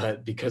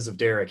 but because of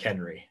Derrick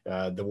Henry.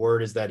 The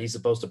word is that he's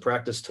supposed to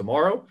practice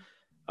tomorrow.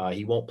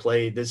 He won't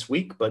play this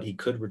week, but he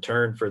could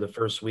return for the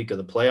first week of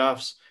the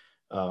playoffs.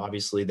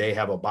 Obviously, they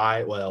have a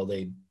bye. Well,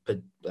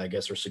 I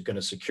guess are going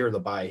to secure the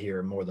bye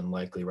here more than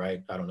likely,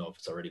 right? I don't know if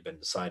it's already been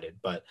decided,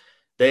 but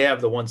they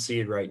have the 1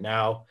 seed right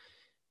now.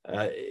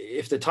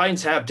 If the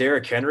Titans have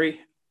Derrick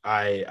Henry,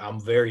 I'm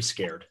very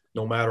scared,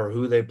 no matter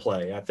who they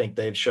play. I think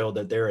they've showed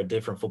that they're a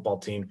different football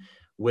team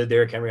with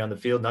Derrick Henry on the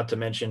field, not to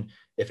mention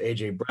if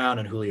A.J. Brown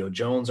and Julio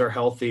Jones are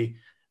healthy,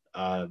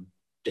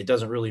 it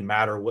doesn't really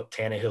matter what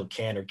Tannehill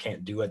can or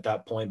can't do at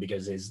that point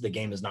because the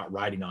game is not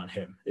riding on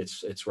him.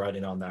 It's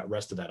riding on that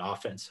rest of that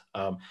offense.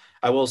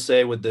 I will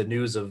say with the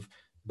news of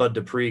Bud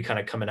Dupree kind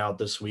of coming out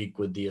this week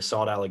with the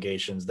assault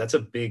allegations, that's a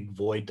big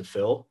void to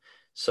fill.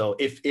 So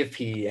if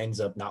he ends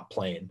up not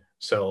playing,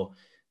 so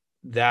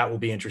that will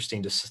be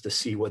interesting to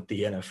see what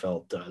the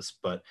NFL does.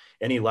 But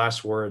any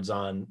last words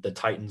on the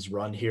Titans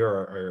run here,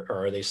 or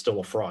are they still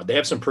a fraud? They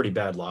have some pretty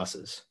bad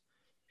losses.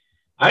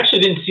 I actually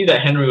didn't see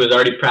that Henry was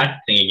already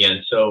practicing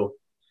again. So,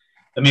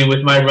 I mean,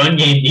 with my run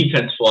game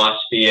defense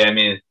philosophy, I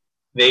mean,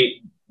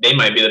 they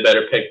might be the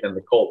better pick than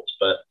the Colts,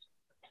 but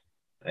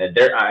I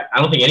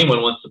don't think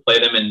anyone wants to play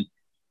them. And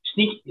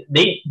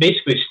they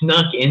basically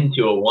snuck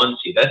into a 1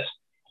 seed.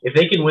 If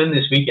they can win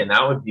this weekend,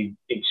 that would be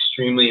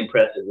extremely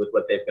impressive with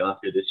what they've gone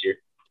through this year.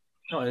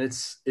 No, and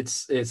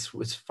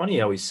it's funny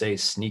how we say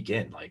sneak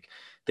in. Like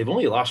they've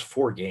only lost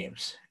 4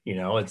 games. You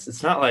know,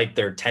 it's not like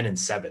they're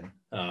 10-7.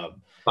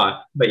 5,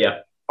 but yeah,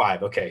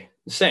 5. Okay,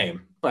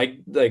 same. Like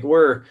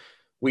we're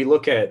we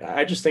look at,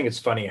 I just think it's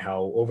funny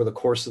how over the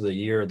course of the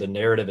year, the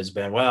narrative has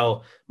been,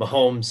 well,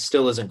 Mahomes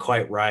still isn't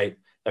quite right.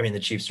 I mean, the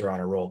Chiefs are on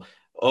a roll.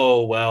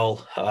 Oh,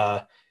 well,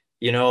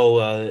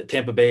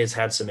 Tampa Bay has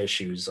had some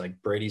issues.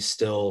 Like Brady's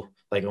still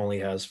like only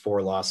has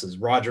 4 losses.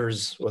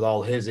 Rodgers with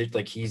all his,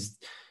 like he's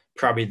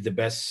probably the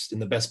best in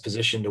the best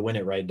position to win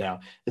it right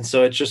now. And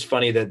so it's just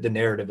funny that the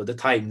narrative of the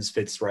Titans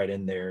fits right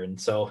in there. And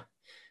so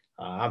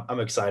I'm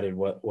excited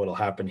what'll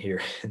happen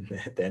here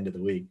at the end of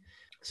the week.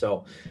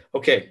 So,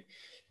 okay.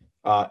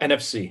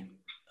 NFC.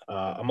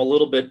 I'm a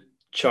little bit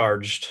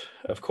charged,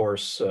 of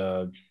course,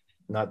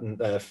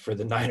 not for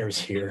the Niners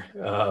here.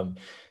 There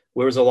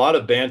was a lot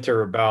of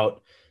banter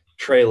about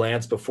Trey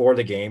Lance before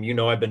the game. You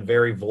know, I've been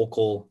very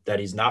vocal that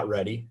he's not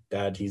ready,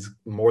 that he's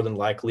more than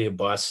likely a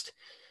bust,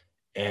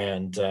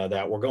 and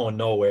that we're going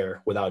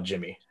nowhere without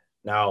Jimmy.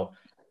 Now,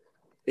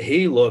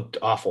 he looked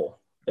awful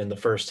in the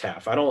first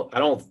half. I know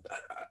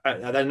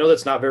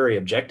that's not very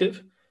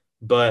objective,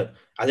 but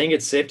I think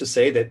it's safe to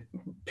say that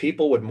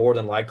people would more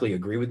than likely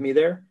agree with me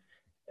there.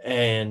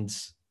 And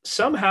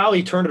somehow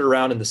he turned it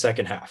around in the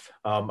second half.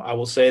 I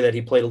will say that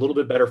he played a little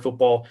bit better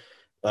football.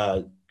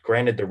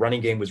 Granted, the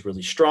running game was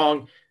really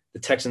strong. The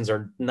Texans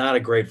are not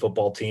a great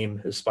football team,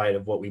 despite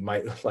of what we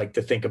might like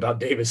to think about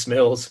Davis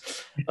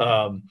Mills. He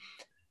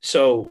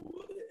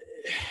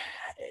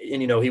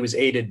was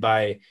aided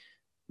by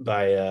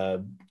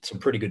some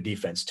pretty good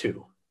defense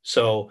too.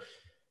 So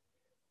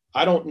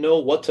I don't know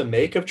what to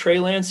make of Trey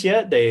Lance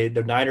yet.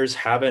 The Niners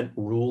haven't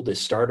ruled a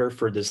starter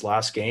for this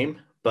last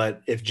game,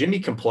 but if Jimmy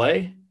can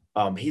play,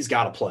 he's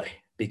got to play,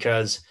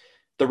 because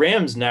the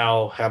Rams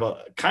now have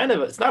a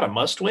it's not a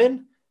must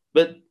win,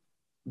 but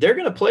they're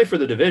going to play for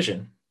the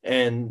division,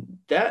 and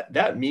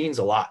that means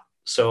a lot.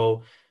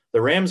 So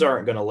the Rams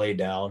aren't going to lay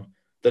down.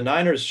 The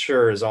Niners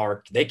sure as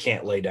are, they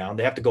can't lay down.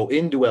 They have to go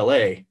into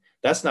LA.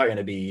 That's not going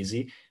to be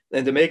easy.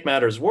 And to make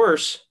matters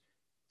worse,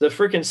 the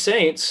freaking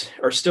Saints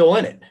are still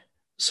in it.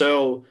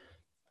 So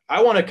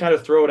I want to kind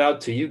of throw it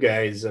out to you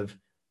guys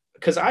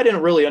because I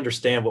didn't really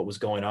understand what was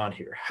going on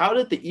here. How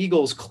did the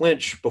Eagles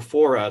clinch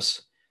before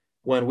us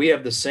when we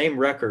have the same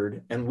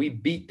record and we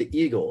beat the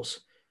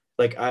Eagles?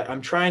 Like,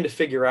 I'm trying to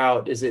figure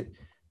out, is it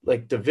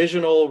like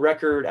divisional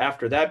record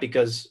after that?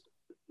 Because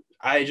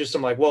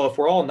I'm like, well, if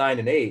we're all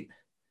 9-8,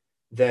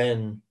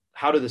 then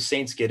how do the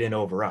Saints get in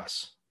over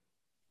us?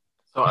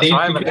 So I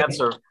have an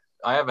answer.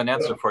 I have an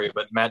answer for you,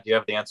 but Matt, do you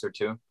have the answer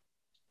too?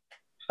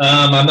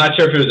 I'm not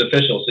sure if it was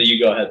official, so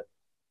you go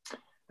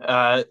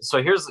ahead.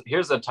 So here's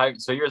the type.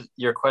 So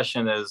your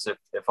question is,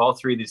 if all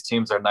 3 of these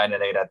teams are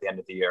 9-8 at the end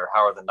of the year,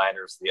 how are the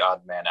Niners the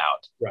odd man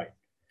out? Right.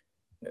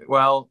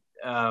 Well,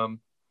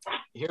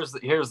 here's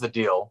the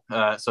deal.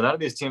 So none of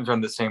these teams are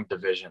in the same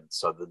division,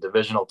 so the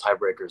divisional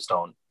tiebreakers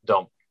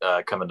don't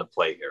come into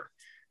play here.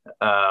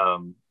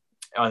 And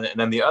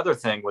then the other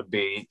thing would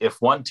be,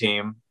 if one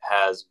team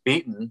has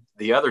beaten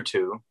the other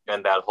 2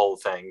 in that whole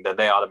thing, then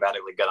they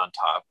automatically get on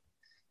top.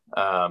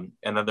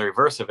 And then the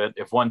reverse of it,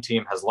 if one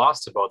team has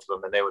lost to both of them,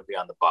 then they would be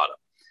on the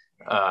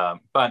bottom.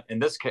 But in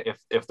this case,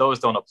 if those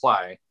don't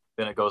apply,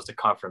 then it goes to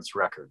conference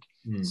record.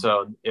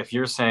 So if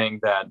you're saying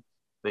that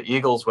the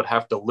Eagles would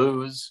have to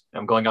lose,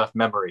 I'm going off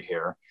memory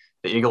here,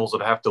 the Eagles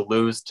would have to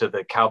lose to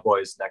the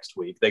Cowboys next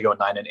week. They go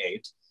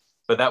 9-8,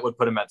 but that would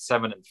put them at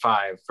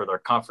 7-5 for their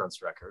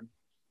conference record.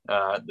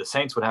 The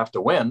Saints would have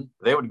to win.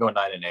 They would go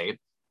 9-8.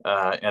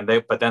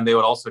 But then they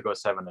would also go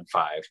 7-5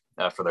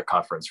 for their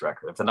conference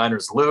record. If the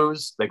Niners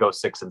lose, they go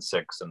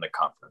 6-6 in the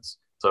conference.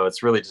 So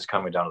it's really just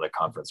coming down to the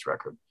conference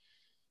record.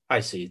 I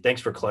see.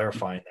 Thanks for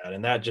clarifying that.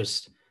 And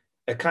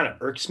it kind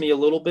of irks me a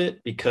little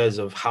bit because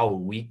of how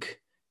weak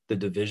the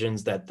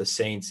divisions that the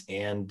Saints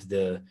and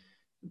the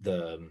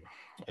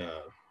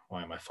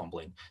why am I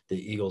fumbling? The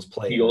Eagles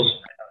play.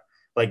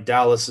 Like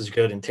Dallas is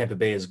good and Tampa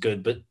Bay is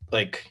good, but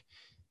like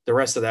the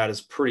rest of that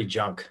is pretty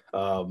junk.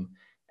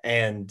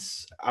 And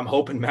I'm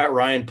hoping Matt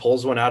Ryan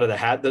pulls one out of the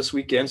hat this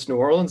week against New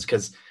Orleans,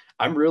 because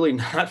I'm really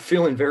not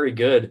feeling very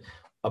good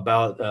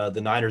about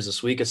the Niners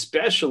this week,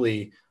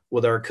 especially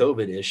with our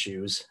COVID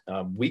issues.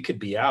 We could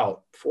be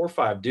out 4 or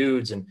 5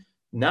 dudes, and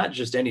not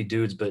just any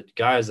dudes, but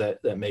guys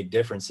that make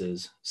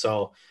differences.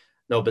 So,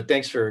 no, but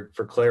thanks for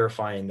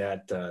clarifying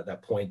that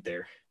point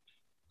there.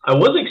 I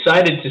was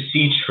excited to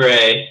see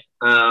Trey.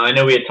 I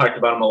know we had talked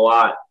about him a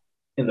lot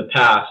in the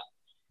past.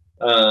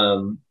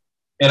 And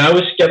I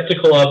was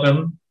skeptical of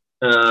him.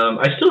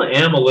 I still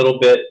am a little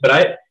bit, but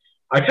I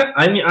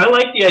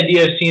like the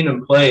idea of seeing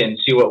him play and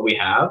see what we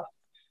have.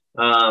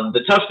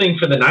 The tough thing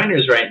for the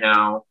Niners right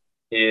now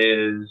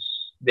is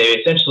they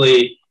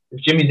essentially,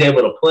 if Jimmy's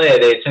able to play,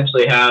 they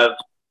essentially have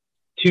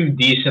 2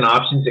 decent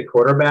options at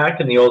quarterback,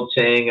 and the old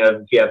saying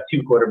of if you have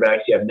 2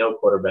 quarterbacks, you have no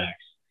quarterbacks.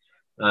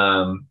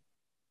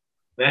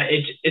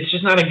 It's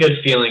just not a good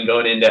feeling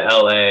going into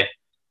LA.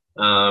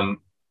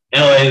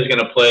 LA is going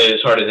to play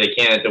as hard as they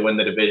can to win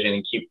the division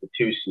and keep the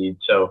 2 seed.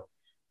 So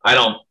I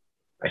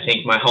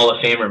think my Hall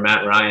of Famer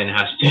Matt Ryan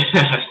has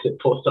to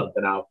pull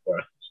something out for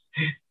us.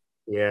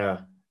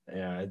 Yeah.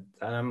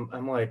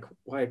 I'm like,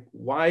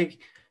 why?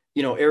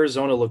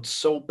 Arizona looked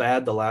so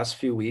bad the last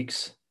few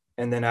weeks,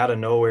 and then out of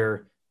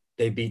nowhere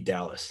they beat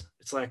Dallas.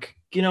 It's like,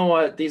 you know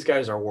what? These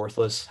guys are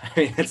worthless. I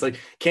mean, it's like,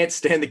 can't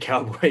stand the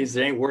Cowboys.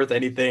 They ain't worth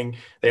anything.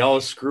 They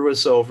always screw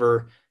us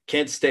over.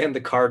 Can't stand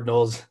the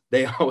Cardinals.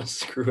 They always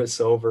screw us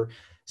over.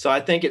 So I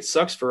think it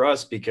sucks for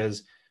us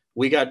because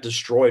we got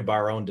destroyed by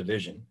our own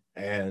division.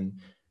 And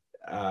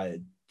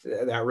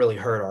that really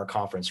hurt our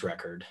conference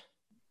record.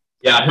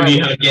 Yeah, who do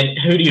you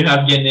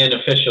have getting in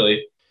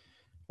officially?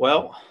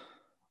 Well,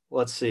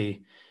 let's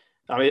see.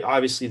 I mean,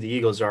 obviously the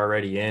Eagles are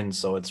already in,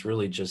 so it's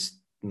really just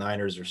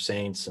Niners or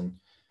Saints, and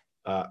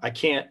I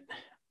can't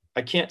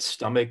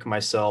stomach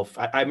myself.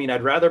 I mean,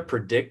 I'd rather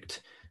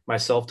predict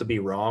myself to be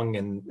wrong,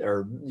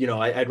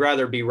 I'd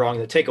rather be wrong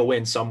than take a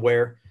win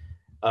somewhere.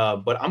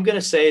 But I'm going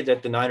to say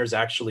that the Niners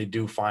actually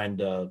do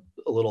find a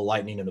little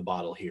lightning in the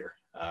bottle here.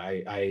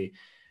 I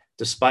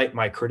despite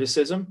my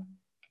criticism,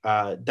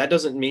 that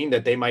doesn't mean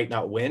that they might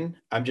not win.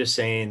 I'm just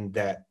saying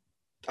that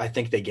I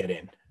think they get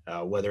in,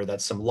 whether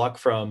that's some luck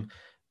from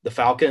the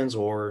Falcons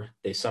or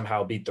they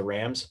somehow beat the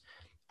Rams.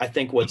 I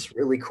think what's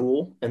really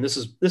cool, and this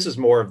is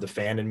more of the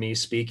fan in me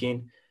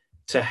speaking,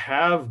 to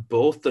have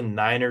both the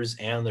Niners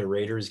and the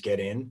Raiders get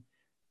in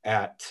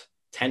at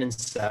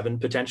 10-7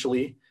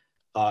 potentially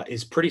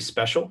is pretty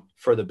special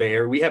for the Bay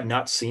Area. We have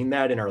not seen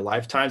that in our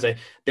lifetimes.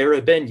 There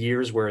have been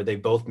years where they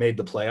both made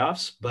the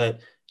playoffs,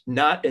 but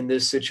not in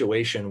this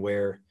situation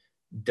where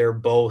they're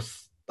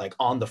both like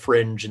on the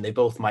fringe and they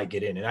both might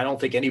get in. And I don't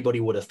think anybody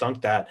would have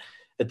thunk that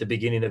at the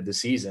beginning of the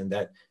season,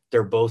 that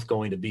they're both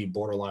going to be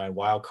borderline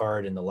wild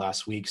card in the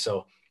last week.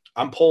 So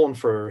I'm pulling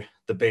for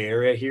the Bay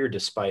Area here,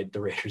 despite the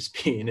Raiders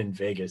being in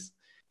Vegas.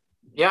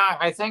 Yeah,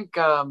 I think,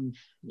 I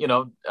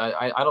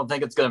don't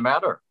think it's going to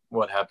matter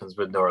what happens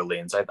with New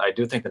Orleans. I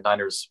do think the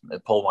Niners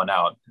pull one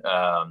out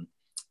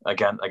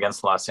again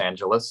against Los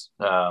Angeles.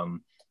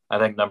 I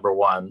think number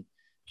one,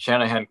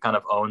 Shanahan kind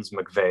of owns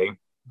McVay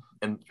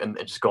and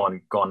just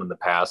going in the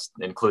past,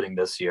 including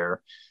this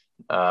year.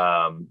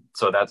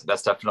 So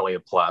that's definitely a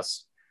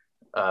plus.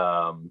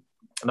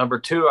 Number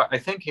two, I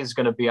think he's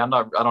going to be, I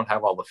don't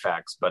have all the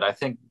facts, but I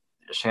think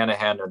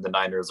Shanahan and the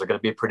Niners are going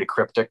to be pretty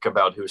cryptic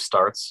about who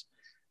starts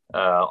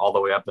all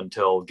the way up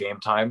until game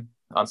time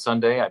on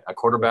Sunday at a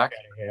quarterback,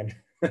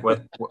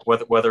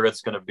 whether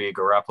it's going to be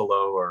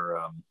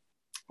Garoppolo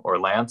or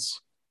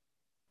Lance.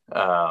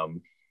 I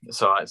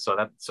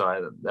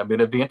mean,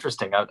 it'd be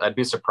interesting. I'd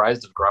be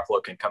surprised if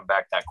Garoppolo can come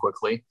back that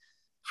quickly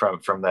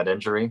from that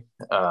injury.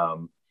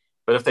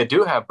 But if they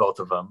do have both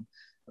of them,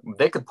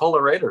 they could pull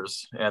the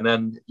Raiders, and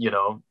then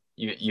you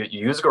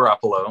use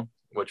Garoppolo,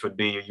 which would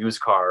be a used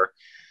car,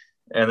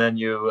 and then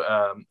you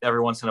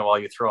every once in a while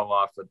you throw them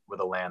off with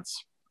a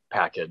Lance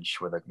package,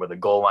 with a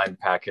goal line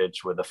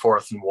package, with a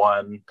 4th and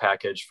 1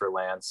 package for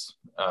Lance,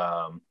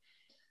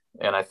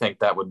 and I think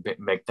that would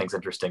make things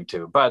interesting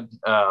too. But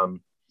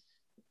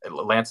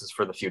Lance is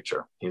for the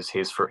future.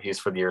 He's for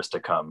the years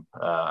to come.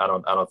 I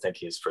don't think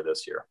he's for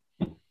this year.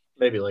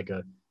 Maybe like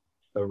a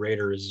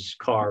Raiders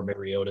Carr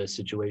Mariota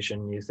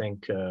situation, you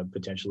think,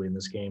 potentially in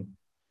this game?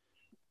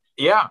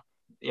 Yeah.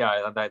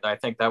 I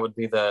think that would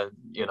be that's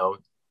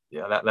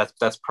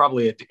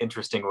probably an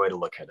interesting way to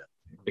look at it,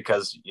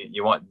 because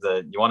you want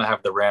to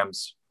have the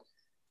Rams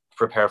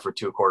prepare for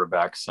two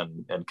quarterbacks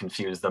and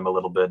confuse them a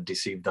little bit,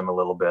 deceive them a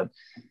little bit.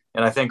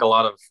 And I think a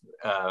lot of,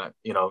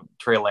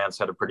 Trey Lance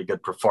had a pretty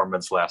good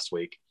performance last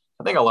week.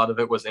 I think a lot of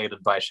it was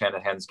aided by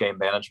Shanahan's game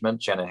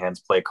management, Shanahan's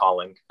play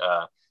calling,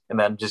 and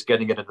then just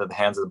getting it into the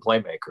hands of the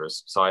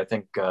playmakers. So I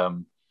think,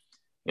 either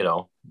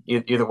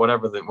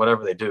whatever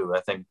they do, I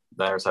think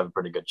the Niners have a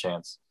pretty good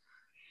chance.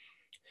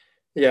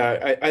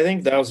 Yeah, I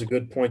think that was a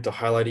good point to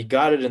highlight. He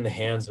got it in the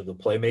hands of the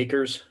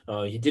playmakers.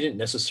 He didn't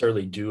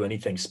necessarily do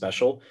anything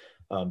special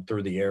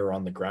through the air or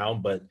on the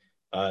ground, but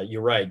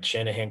you're right.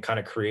 Shanahan kind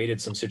of created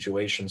some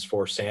situations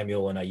for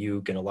Samuel and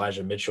Ayuk and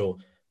Elijah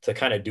Mitchell to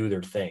kind of do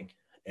their thing.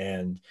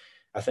 And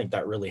I think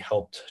that really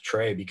helped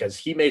Trey, because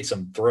he made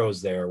some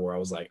throws there where I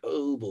was like,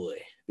 oh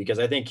boy, because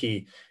I think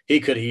he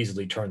could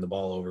easily turn the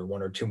ball over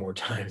one or two more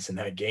times in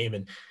that game,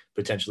 and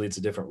potentially it's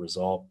a different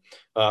result.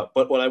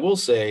 But what I will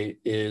say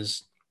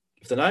is,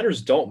 if the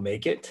Niners don't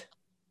make it,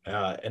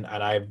 and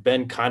I've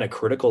been kind of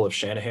critical of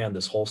Shanahan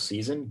this whole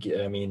season,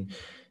 I mean,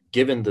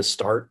 given the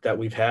start that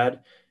we've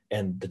had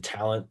and the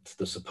talent,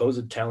 the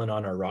supposed talent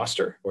on our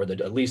roster, or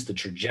at least the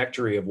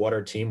trajectory of what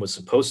our team was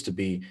supposed to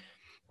be,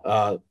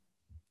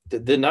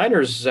 the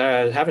Niners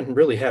haven't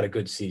really had a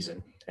good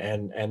season.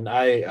 And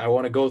I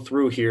want to go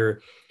through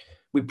here.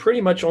 We pretty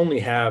much only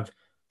have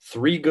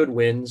 3 good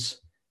wins,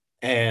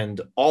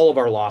 and all of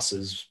our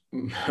losses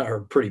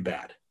are pretty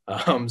bad.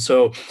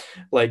 So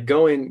like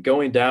going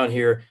down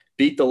here,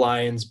 beat the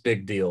Lions,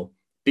 big deal.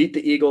 Beat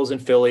the Eagles in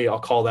Philly, I'll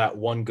call that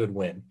one good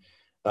win.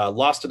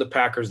 Lost to the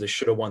Packers, they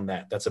should have won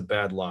that. That's a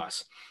bad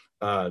loss.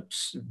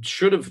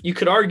 You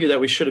could argue that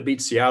we should have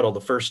beat Seattle the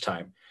first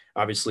time.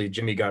 Obviously,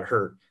 Jimmy got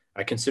hurt.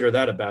 I consider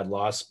that a bad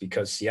loss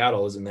because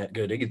Seattle isn't that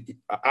good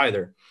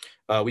either.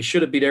 We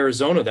should have beat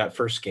Arizona that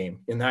first game.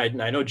 And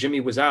I know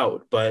Jimmy was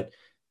out, but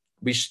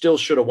we still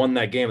should have won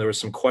that game. There was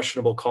some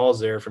questionable calls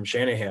there from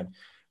Shanahan.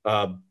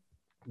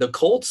 The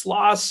Colts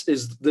loss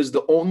is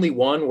the only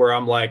one where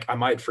I'm like, I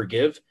might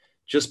forgive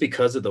just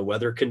because of the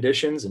weather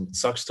conditions, and it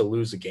sucks to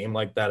lose a game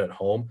like that at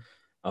home.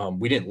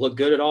 We didn't look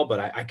good at all, but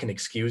I can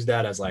excuse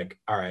that as like,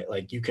 all right,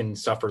 like you can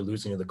suffer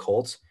losing to the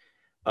Colts.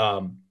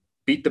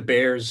 Beat the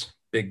Bears,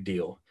 big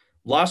deal.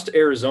 Lost to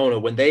Arizona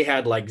when they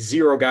had like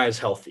 0 guys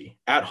healthy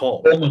at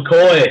home. Colt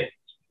McCoy.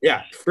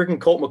 Yeah,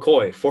 freaking Colt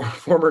McCoy,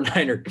 former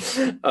Niner.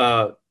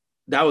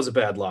 That was a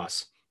bad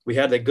loss. We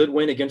had a good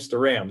win against the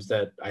Rams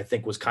that I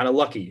think was kind of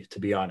lucky, to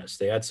be honest.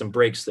 They had some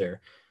breaks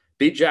there.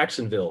 Beat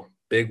Jacksonville,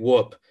 big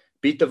whoop.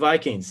 Beat the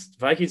Vikings.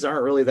 Vikings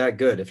aren't really that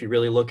good if you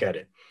really look at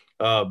it.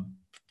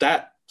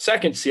 That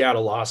second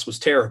Seattle loss was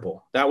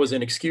terrible. That was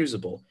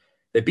inexcusable.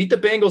 They beat the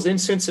Bengals in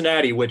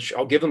Cincinnati, which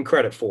I'll give them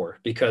credit for,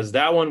 because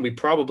that one we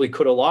probably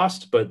could have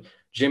lost, but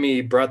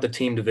Jimmy brought the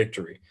team to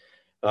victory.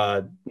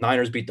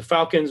 Niners beat the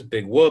Falcons,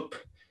 big whoop.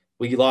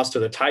 We lost to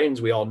the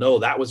Titans. We all know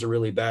that was a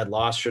really bad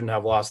loss. Shouldn't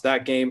have lost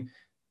that game.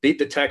 Beat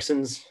the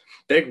Texans,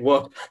 big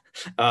whoop.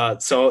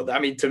 So, I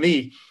mean, to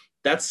me,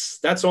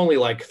 that's only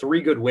like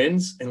 3 good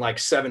wins and like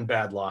 7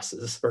 bad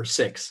losses, or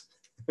 6.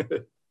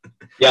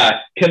 Yeah,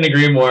 couldn't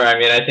agree more. I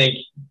mean, I think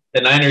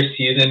the Niners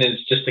season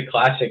is just a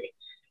classic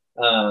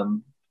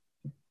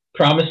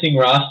promising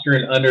roster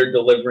and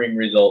under-delivering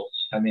results.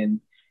 I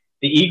mean,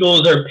 the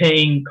Eagles are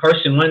paying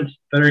Carson Wentz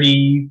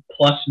 $30+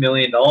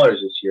 million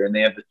this year, and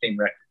they have the same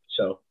record.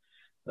 So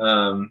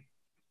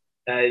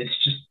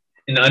it's just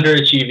an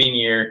underachieving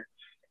year,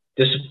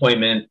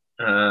 disappointment,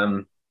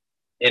 and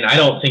I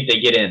don't think they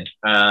get in.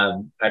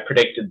 I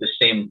predicted the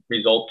same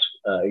results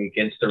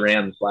against the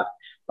Rams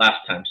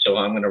last time, so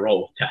I'm going to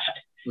roll with that.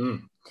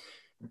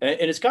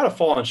 And it's got to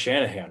fall on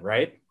Shanahan,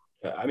 right?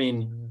 I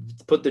mean,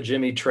 put the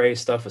Jimmy Trey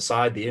stuff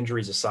aside, the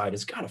injuries aside,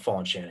 it's got to fall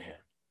on Shanahan.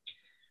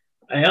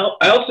 I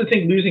also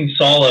think losing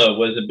Saleh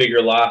was a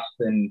bigger loss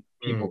than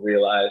people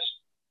realize.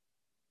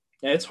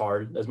 Yeah, it's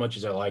hard, as much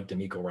as I like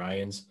DeMeco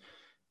Ryans.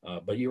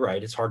 But you're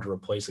right, it's hard to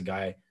replace a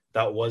guy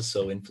that was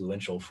so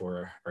influential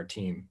for our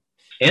team.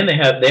 And they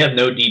have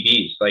no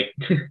DBs. Like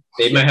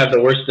they might have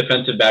the worst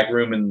defensive back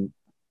room in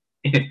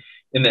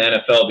the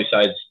NFL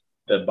besides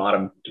the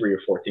bottom 3 or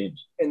 4 teams.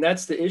 And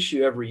that's the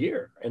issue every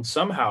year. And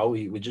somehow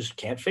we just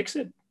can't fix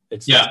it.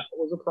 It's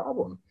always a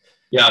problem.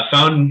 Yeah, I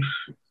found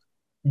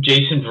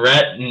Jason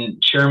Verrett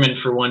and Sherman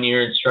for 1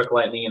 year and struck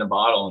lightning in a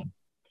bottle. And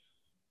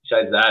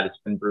besides that, it's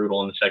been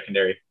brutal in the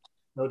secondary.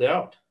 No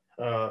doubt.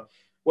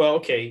 Well,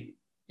 okay,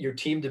 your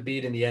team to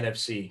beat in the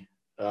NFC.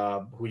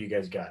 Who do you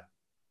guys got?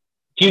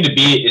 Team to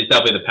beat is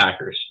definitely the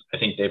Packers. I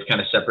think they've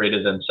kind of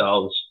separated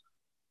themselves.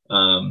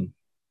 It'd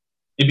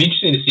be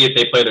interesting to see if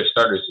they play their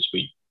starters this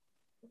week.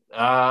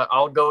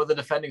 I'll go with the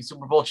defending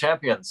Super Bowl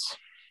champions,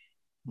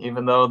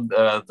 even though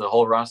the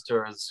whole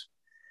roster is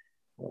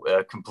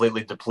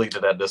completely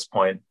depleted at this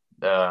point.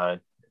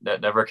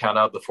 Never count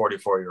out the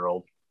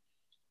 44-year-old.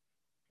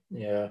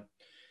 Yeah.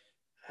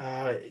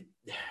 I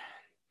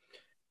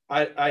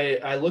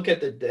look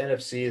at the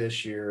NFC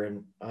this year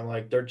and I'm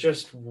like, there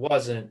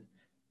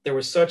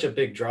was such a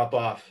big drop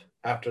off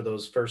after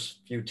those first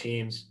few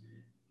teams.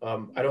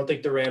 I don't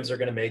think the Rams are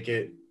going to make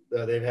it.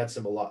 They've had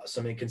some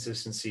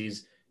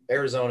inconsistencies.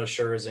 Arizona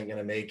sure isn't going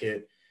to make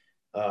it.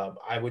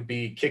 I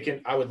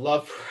would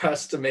love for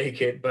us to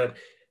make it, but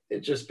it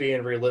just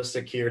being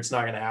realistic here, it's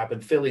not going to happen.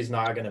 Philly's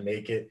not going to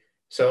make it.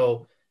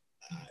 So,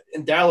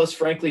 and Dallas,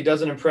 frankly,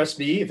 doesn't impress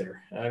me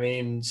either. I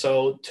mean,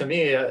 so to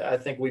me, I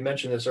think we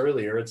mentioned this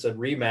earlier. It's a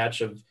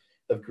rematch of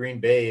Green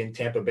Bay and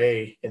Tampa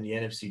Bay in the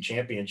NFC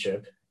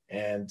Championship.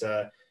 And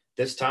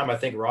this time, I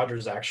think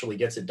Rodgers actually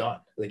gets it done.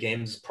 The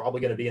game's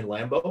probably going to be in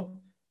Lambeau.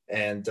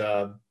 And,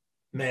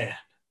 man,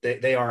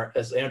 they aren't,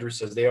 as Andrew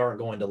says, they aren't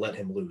going to let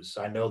him lose.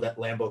 I know that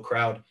Lambeau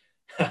crowd,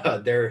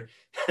 they're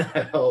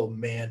 – oh,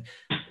 man,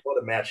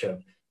 what a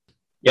matchup.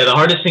 Yeah, the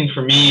hardest thing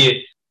for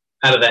me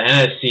out of the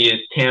NFC is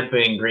Tampa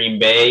and Green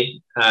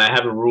Bay. I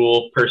have a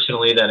rule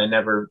personally that I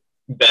never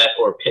bet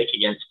or pick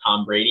against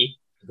Tom Brady.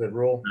 Good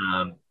rule.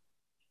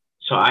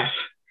 So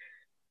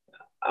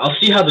I'll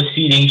see how the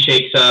seeding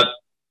shakes up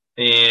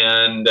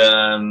and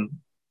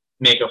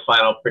make a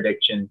final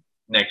prediction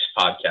next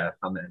podcast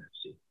on the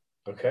NFC.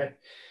 Okay.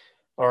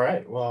 All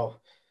right.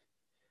 Well,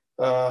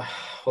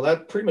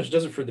 that pretty much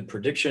does it for the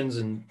predictions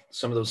and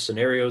some of those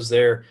scenarios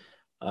there.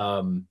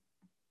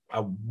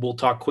 We'll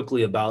talk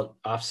quickly about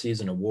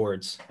off-season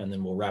awards, and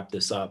then we'll wrap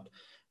this up.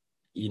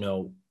 You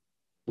know,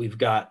 we've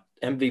got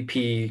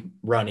MVP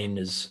running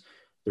there's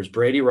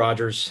Brady,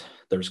 Rodgers,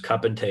 there's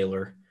Kupp and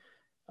Taylor.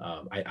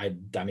 I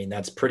mean,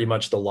 that's pretty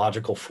much the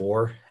logical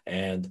 4.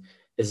 And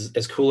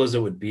as cool as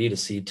it would be to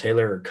see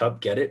Taylor or Kupp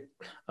get it,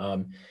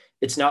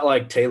 it's not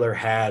like Taylor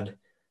had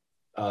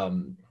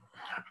an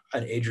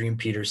Adrian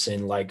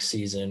Peterson-like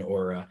season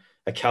or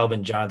a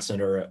Calvin Johnson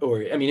or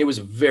I mean, it was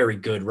a very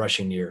good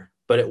rushing year,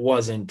 but it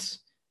wasn't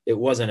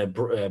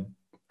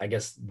I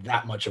guess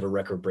that much of a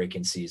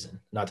record-breaking season,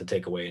 not to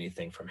take away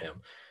anything from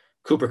him.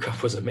 Cooper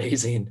Kupp was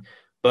amazing,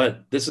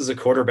 but this is a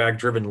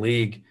quarterback-driven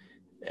league,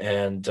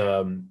 and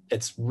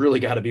it's really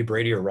got to be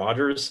Brady or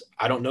Rodgers.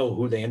 I don't know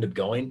who they end up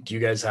going. Do you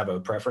guys have a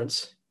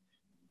preference?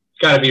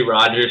 It's got to be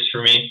Rodgers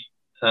for me.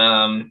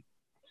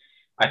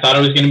 I thought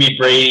it was going to be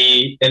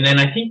Brady, and then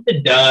I think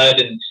the dud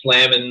and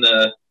slamming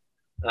the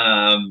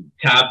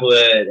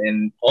tablet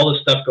and all the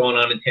stuff going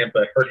on in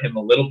Tampa hurt him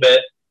a little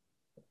bit.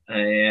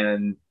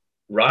 And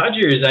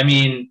Rodgers, I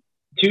mean,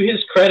 to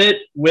his credit,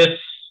 with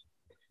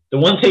the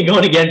one thing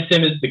going against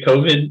him is the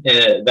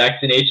COVID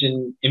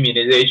vaccination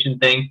immunization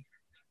thing.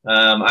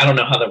 I don't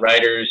know how the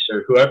writers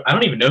or whoever, I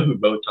don't even know who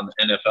votes on the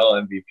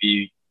NFL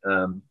MVP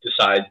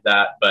decides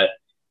that. But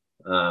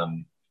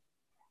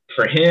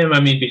for him,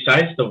 I mean,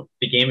 besides the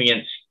game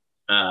against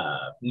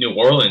New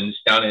Orleans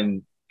down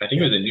in, I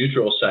think it was a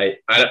neutral site.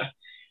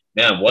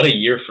 Man, what a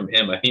year from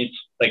him. I think it's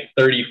like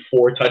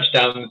 34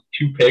 touchdowns,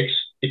 2 picks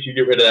if you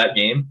get rid of that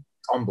game.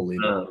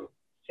 Unbelievable.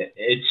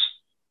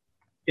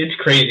 It's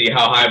crazy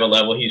how high of a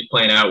level he's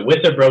playing out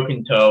with a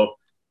broken toe.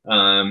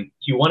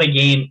 He won a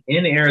game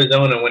in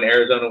Arizona when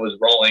Arizona was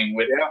rolling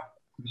with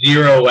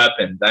 0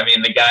 weapons. I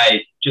mean, the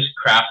guy just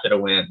crafted a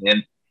win.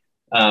 And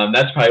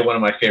that's probably one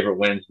of my favorite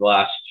wins the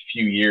last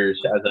few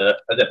years as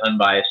an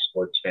unbiased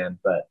sports fan.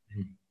 But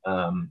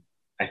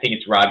I think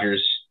it's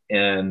Rodgers.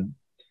 And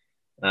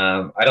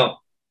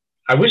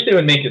I wish they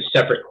would make a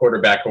separate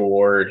quarterback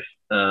award,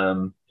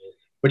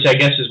 which I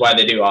guess is why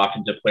they do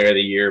Offensive Player of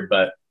the Year.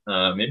 But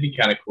it'd be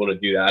kind of cool to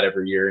do that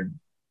every year and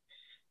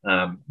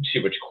see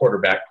which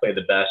quarterback played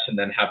the best, and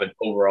then have an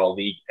overall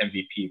league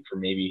MVP for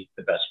maybe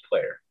the best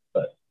player.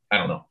 But I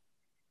don't know.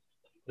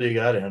 What do you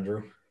got,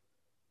 Andrew?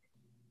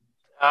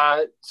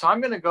 So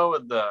I'm going to go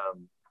with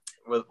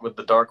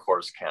the dark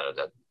horse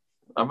candidate.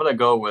 I'm going to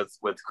go with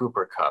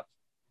Cooper Kupp.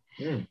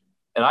 And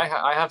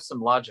I have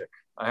some logic.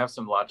 I have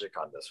some logic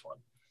on this one.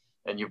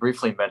 And you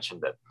briefly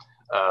mentioned it.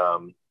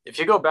 If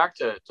you go back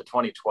to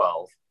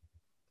 2012,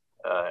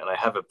 and I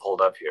have it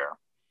pulled up here,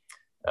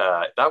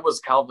 that was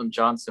Calvin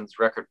Johnson's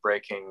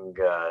record-breaking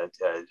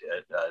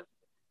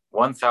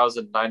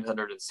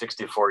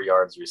 1,964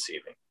 yards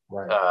receiving.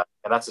 Right.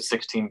 And that's a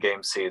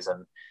 16-game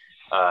season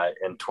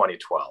in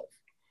 2012.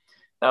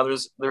 Now,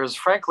 there's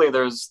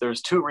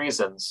 2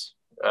 reasons.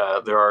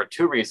 There are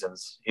 2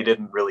 reasons he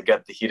didn't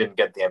get the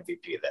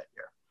MVP that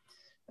year.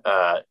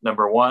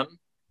 Number one,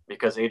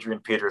 because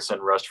Adrian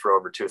Peterson rushed for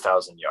over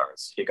 2,000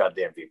 yards. He got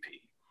the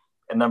MVP.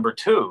 And number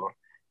 2,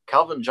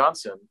 Calvin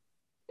Johnson,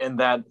 in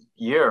that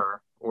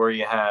year where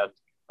he had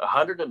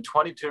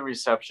 122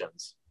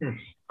 receptions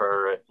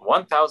for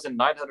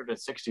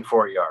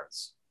 1,964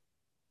 yards,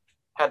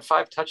 had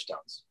 5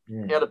 touchdowns.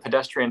 He had a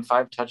pedestrian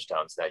 5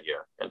 touchdowns that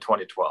year in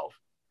 2012.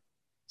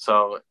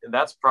 So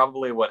that's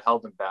probably what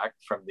held him back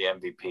from the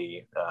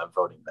MVP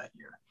voting that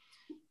year.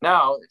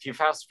 Now, if you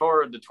fast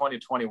forward to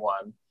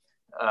 2021,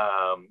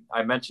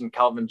 I mentioned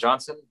Calvin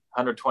Johnson,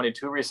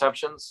 122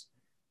 receptions,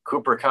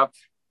 Cooper Kupp,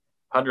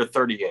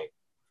 138.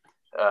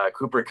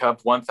 Cooper Kupp,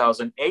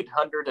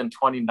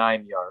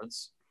 1,829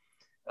 yards.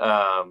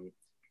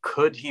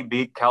 Could he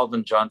beat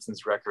Calvin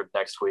Johnson's record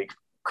next week?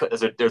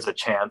 There's a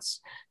chance.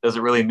 Does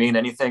it really mean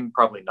anything?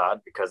 Probably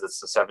not, because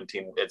it's a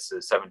 17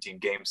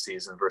 game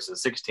season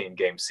versus 16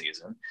 game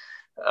season.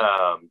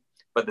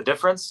 But the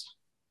difference,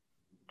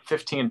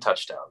 15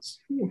 touchdowns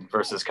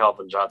versus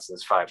Calvin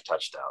Johnson's 5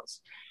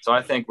 touchdowns. So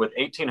I think with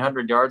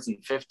 1,800 yards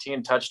and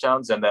 15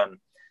 touchdowns, and then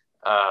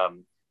a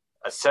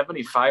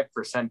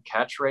 75%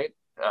 catch rate,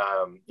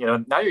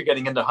 now you're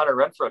getting into Hunter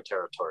Renfrow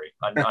territory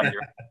on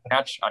your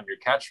catch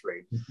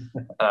rate.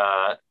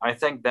 I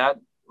think that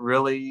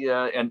really,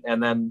 and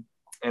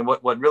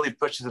what really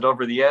pushes it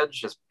over the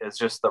edge is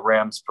just the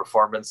Rams'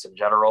 performance in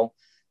general,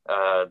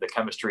 the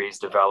chemistry he's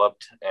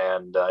developed,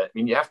 and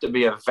you have to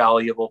be a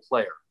valuable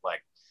player.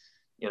 Like,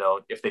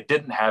 if they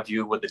didn't have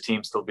you, would the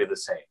team still be the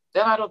same?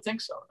 Then I don't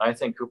think so. I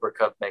think Cooper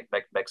Kupp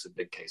makes a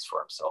big case for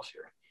himself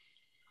here.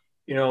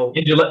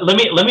 Andrew,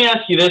 let me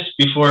ask you this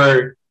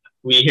before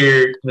we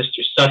hear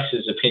Mr.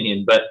 Sucks'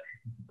 opinion, but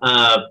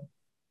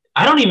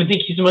I don't even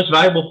think he's the most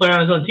valuable player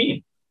on his own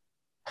team.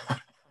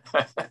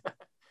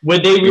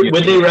 Would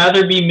they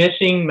rather be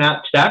missing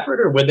Matt Stafford,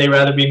 or would they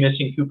rather be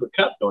missing Cooper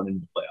Kupp going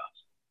into the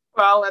playoffs?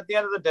 Well, at the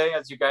end of the day,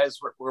 as you guys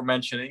were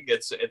mentioning,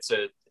 it's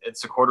a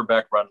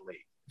quarterback run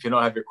league. If you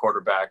don't have your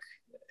quarterback,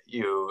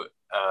 you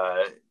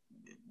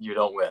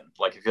don't win.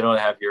 Like, if you don't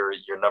have your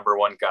number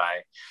one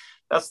guy,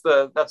 that's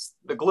the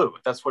glue.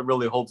 That's what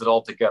really holds it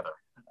all together.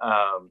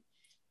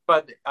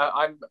 But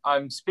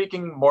I'm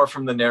speaking more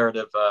from the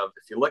narrative of,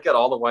 if you look at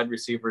all the wide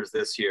receivers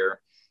this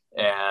year,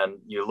 and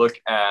you look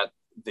at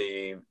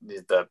the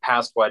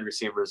past wide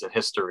receivers in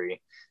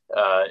history,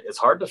 it's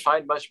hard to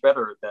find much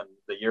better than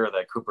the year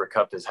that Cooper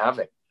Kupp is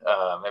having.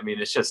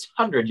 It's just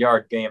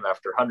 100-yard game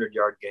after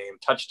 100-yard game,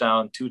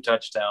 touchdown, 2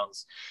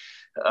 touchdowns.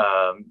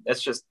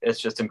 It's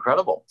just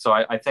incredible. So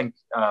I think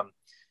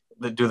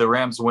do the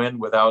Rams win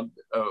without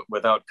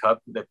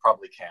Kupp? They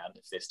probably can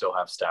if they still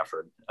have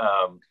Stafford.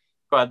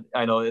 But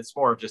I know it's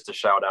more of just a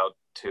shout out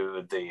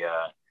to the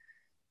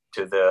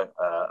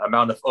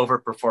amount of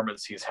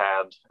overperformance he's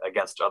had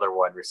against other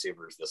wide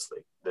receivers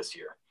this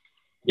year.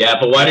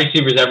 Yeah, but wide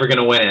receiver's ever going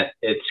to win it.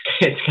 It's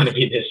going to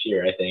be this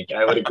year, I think.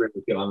 I would agree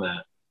with you on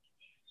that.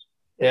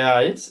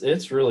 Yeah,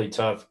 it's really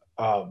tough.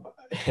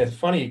 The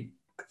funny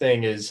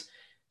thing is,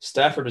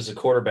 Stafford is a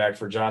quarterback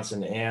for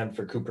Johnson and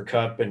for Cooper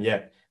Kupp, and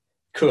yet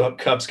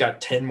Kupp's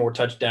got 10 more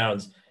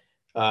touchdowns.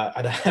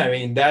 I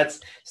mean,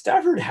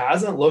 Stafford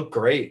hasn't looked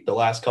great the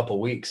last couple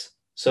of weeks.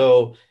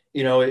 So,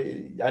 I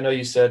know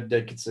you said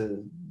that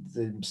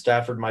the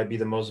Stafford might be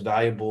the most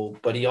valuable,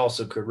 but he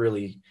also could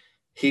really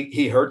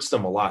he hurts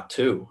them a lot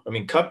too. I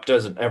mean, Kupp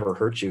doesn't ever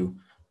hurt you.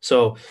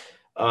 So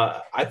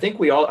I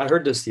think I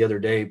heard this the other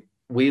day.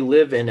 We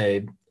live in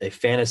a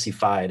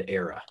fantasy-fied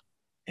era,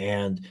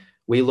 and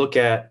we look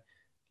at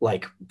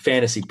like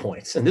fantasy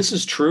points. And this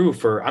is true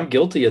I'm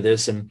guilty of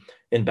this in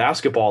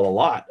basketball a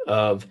lot,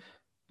 of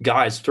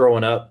guys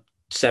throwing up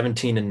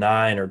 17 and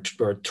 9 or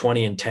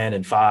 20 and 10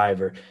 and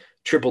 5 or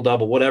triple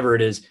double, whatever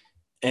it is.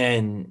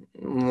 And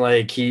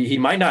like, he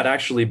might not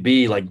actually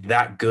be like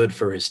that good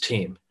for his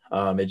team.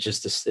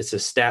 It's a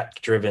stat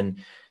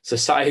driven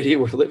society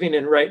we're living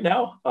in right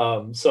now.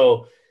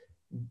 So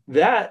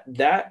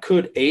that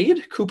could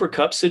aid Cooper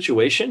Kupp's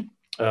situation.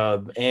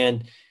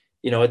 And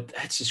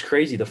it's just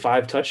crazy. The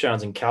 5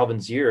 touchdowns in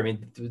Calvin's year. I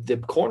mean, the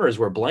corners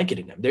were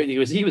blanketing him. He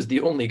was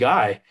the only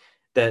guy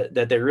that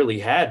they really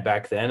had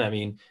back then. I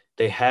mean,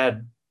 they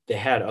had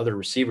other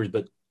receivers,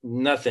 but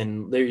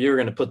nothing. You're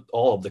going to put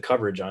all of the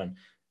coverage on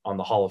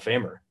the Hall of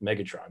Famer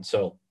Megatron.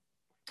 So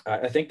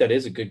I think that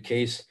is a good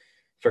case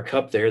for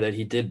Kupp there, that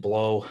he did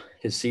blow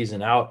his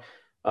season out.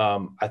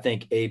 I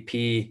think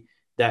AP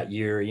that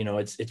year,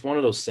 it's one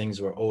of those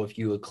things where, if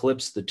you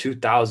eclipse the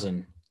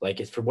 2000, like,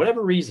 it's for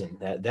whatever reason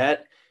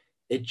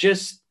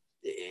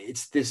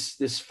it's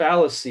this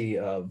fallacy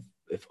of,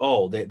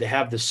 they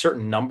have this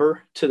certain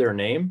number to their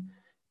name,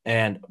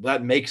 and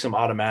that makes them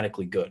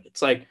automatically good.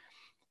 It's like,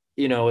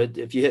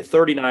 if you hit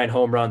 39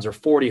 home runs or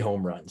 40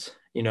 home runs,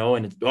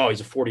 and he's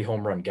a 40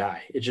 home run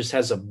guy. It just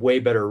has a way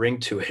better ring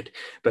to it,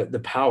 but the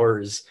power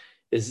is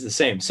the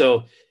same.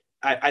 So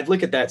I'd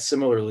look at that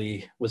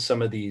similarly with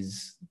some of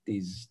these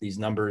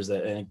numbers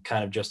and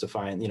kind of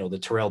justifying, the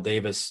Terrell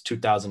Davis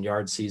 2,000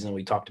 yard season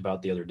we talked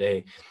about the other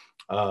day.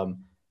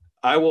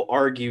 I will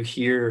argue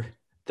here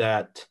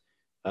that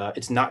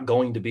it's not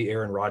going to be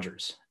Aaron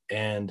Rodgers.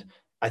 And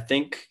I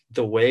think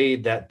the way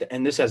that,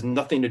 and this has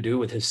nothing to do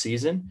with his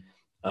season,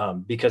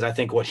 because I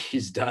think what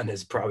he's done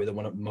is probably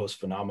one of the most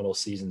phenomenal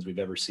seasons we've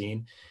ever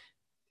seen,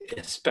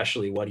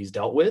 especially what he's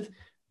dealt with,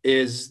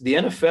 is the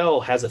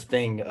NFL has a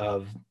thing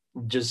of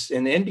just,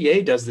 and the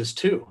NBA does this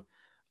too,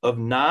 of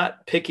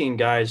not picking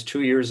guys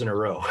 2 years in a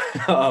row.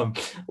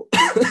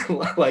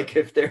 Like,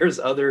 if there's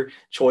other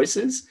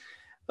choices,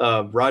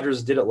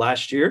 Rodgers did it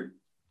last year.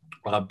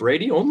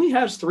 Brady only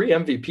has 3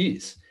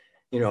 MVPs,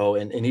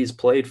 and he's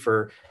played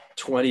for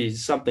 20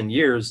 something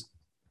years.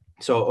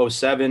 So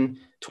 07,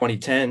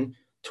 2010,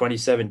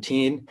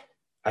 2017,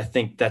 I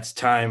think that's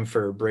time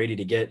for Brady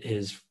to get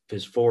his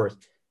 4th.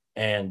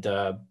 And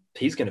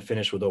he's going to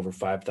finish with over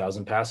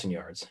 5,000 passing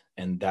yards.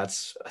 And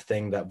that's a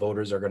thing that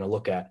voters are going to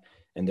look at,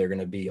 and they're going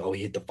to be,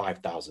 he hit the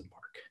 5,000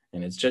 mark.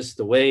 And it's just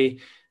the way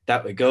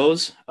that it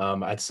goes.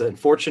 It's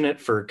unfortunate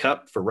for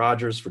Kupp, for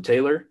Rodgers, for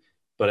Taylor,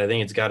 but I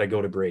think it's got to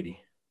go to Brady.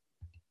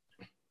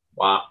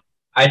 Wow.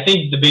 I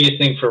think the biggest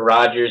thing for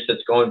Rodgers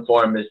that's going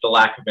for him is the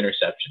lack of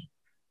interception.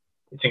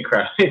 It's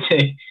incredible.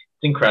 It's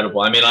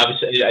incredible. I mean,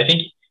 obviously, I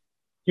think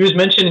he was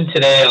mentioning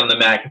today on the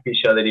McAfee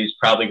show that he was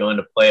probably going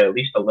to play at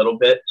least a little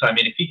bit. So, I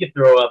mean, if he could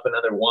throw up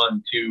another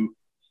 1, 2,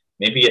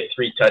 maybe get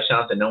 3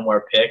 touchdowns and no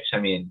more picks, I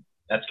mean,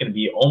 that's going to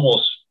be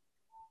almost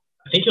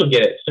 – I think he'll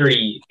get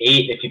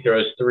 38 if he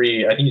throws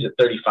 3. I think he's at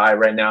 35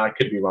 right now. I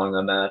could be wrong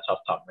on that. That's off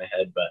the top of my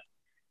head.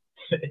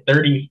 But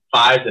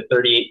 35 to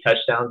 38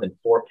 touchdowns and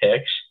 4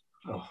 picks.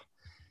 Oh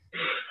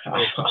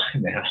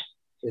man.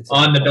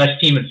 On the best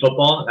team in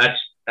football,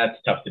 that's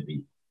tough to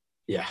beat.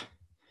 Yeah.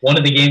 One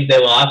of the games they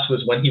lost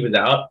was when he was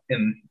out,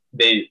 and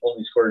they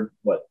only scored,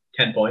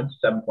 10 points,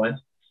 7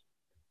 points,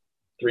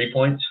 3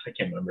 points? I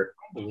can't remember.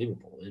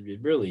 Unbelievable.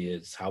 It really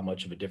is how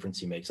much of a difference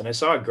he makes. And I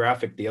saw a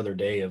graphic the other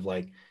day of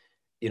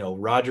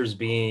Rodgers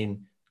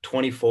being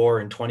 24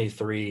 and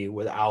 23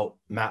 without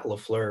Matt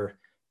LaFleur,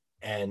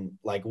 and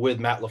with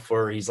Matt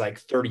LaFleur, he's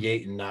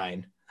 38 and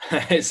 9.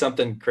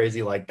 Something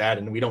crazy like that.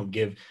 And we don't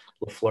give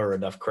LaFleur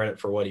enough credit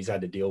for what he's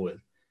had to deal with.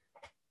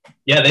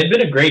 Yeah, they've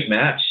been a great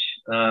match.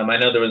 I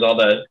know there was all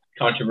the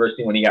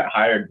controversy when he got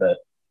hired, but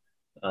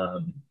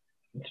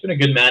it's been a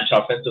good match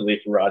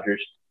offensively for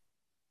Rodgers.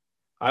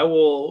 I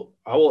will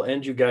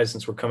end you guys,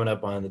 since we're coming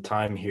up on the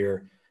time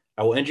here.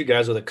 I will end you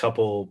guys with a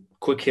couple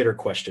quick hitter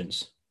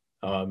questions.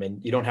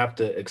 And you don't have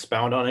to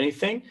expound on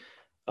anything.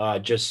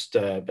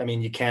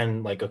 You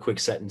can, a quick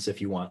sentence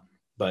if you want,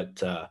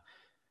 but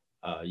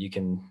you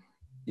can,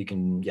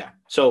 yeah.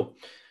 So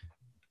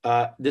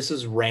this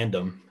is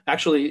random.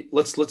 Actually,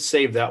 let's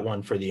save that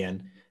one for the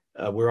end.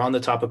 We're on the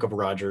topic of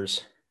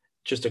Rodgers.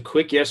 Just a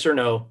quick yes or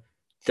no.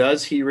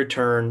 Does he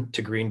return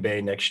to Green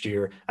Bay next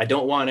year? I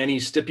don't want any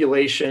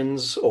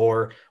stipulations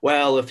or,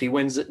 if he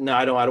wins it. No,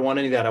 I don't want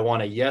any of that. I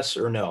want a yes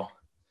or no.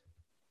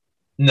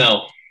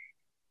 No.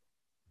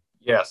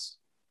 Yes.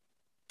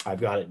 I've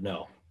got it.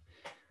 No.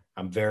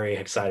 I'm very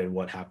excited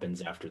what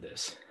happens after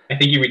this. I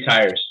think he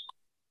retires.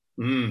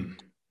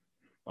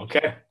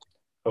 Okay.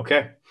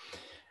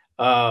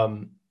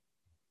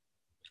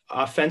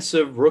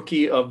 Offensive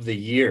Rookie of the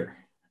Year.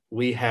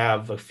 We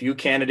have a few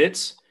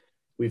candidates.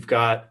 We've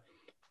got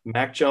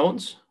Mac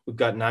Jones. We've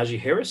got Najee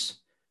Harris.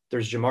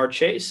 There's Jamar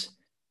Chase.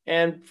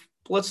 And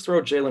let's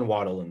throw Jalen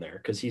Waddle in there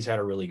because he's had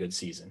a really good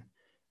season.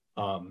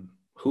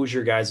 Who's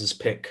your guys'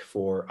 pick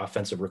for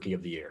Offensive Rookie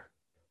of the Year?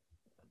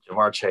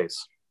 Jamar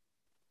Chase.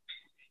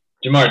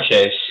 Jamar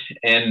Chase.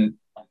 And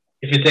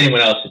if it's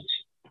anyone else, it's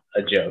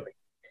a joke.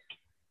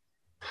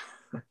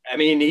 I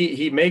mean,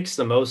 he makes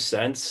the most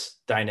sense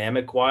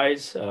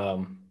dynamic-wise.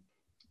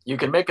 You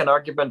can make an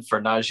argument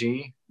for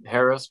Najee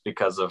Harris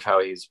because of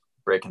how he's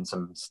breaking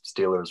some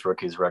Steelers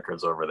rookies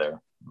records over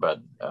there.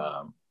 But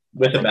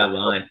with a bad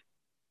line.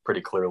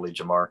 Pretty clearly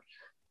Jamar.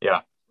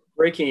 Yeah.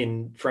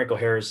 Breaking Franco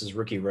Harris's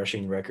rookie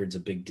rushing record's a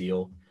big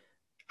deal.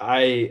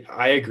 I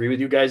agree with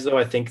you guys, though.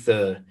 I think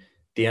the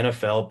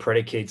NFL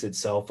predicates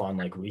itself on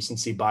like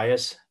recency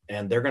bias,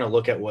 and they're going to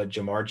look at what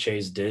Jamar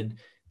Chase did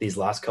these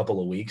last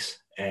couple of weeks,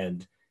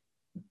 and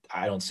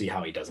I don't see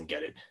how he doesn't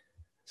get it.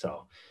 So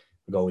I'll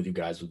go with you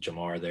guys with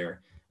Jamar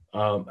there.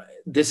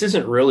 This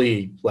isn't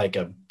really like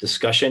a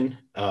discussion,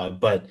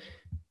 but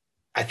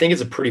I think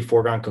it's a pretty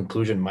foregone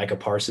conclusion. Micah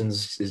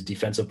Parsons is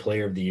Defensive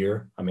Player of the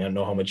Year. I mean, I don't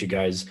know how much you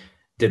guys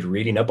did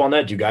reading up on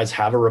that. Do you guys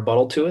have a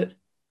rebuttal to it?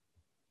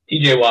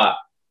 TJ Watt.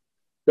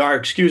 Or,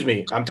 excuse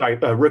me, I'm talking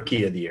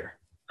Rookie of the Year.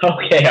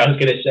 Okay, I was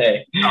going to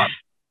say.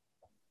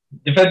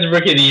 Defensive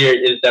Rookie of the Year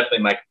is definitely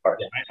Micah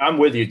Parsons. I'm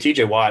with you.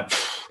 TJ Watt,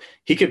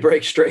 he could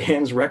break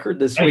Strahan's record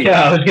this week.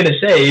 Yeah, I was going to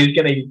say, he's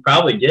going to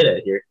probably get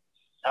it here.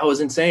 That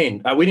was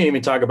insane. We didn't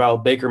even talk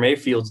about Baker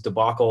Mayfield's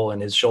debacle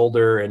and his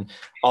shoulder and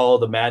all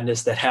of the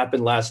madness that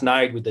happened last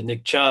night with the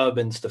Nick Chubb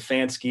and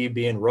Stefanski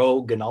being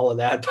rogue and all of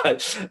that.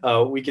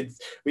 But we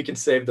can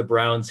save the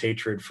Browns'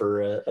 hatred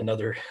for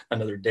another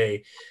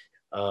day.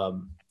 All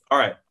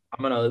right,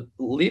 I'm gonna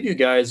leave you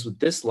guys with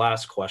this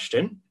last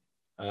question.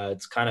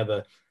 It's kind of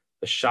a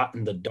shot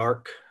in the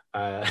dark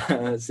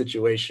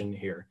situation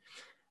here,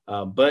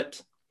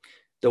 but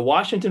the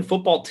Washington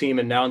football team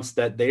announced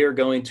that they are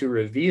going to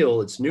reveal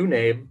its new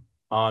name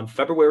on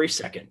February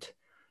 2nd.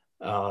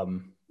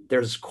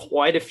 There's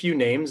quite a few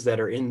names that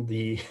are in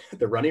the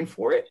running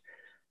for it.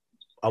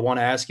 I want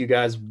to ask you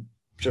guys,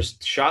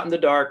 just shot in the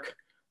dark,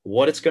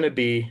 what it's going to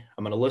be.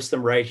 I'm going to list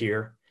them right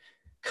here.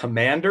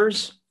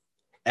 Commanders,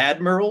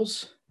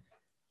 Admirals,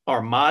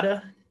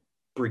 Armada,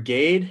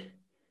 Brigade,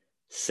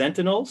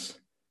 Sentinels,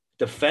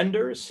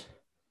 Defenders,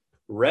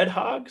 Red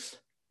Hogs,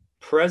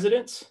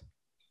 Presidents,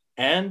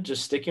 and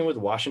just sticking with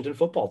Washington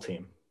football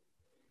team.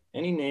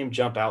 Any name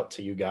jump out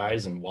to you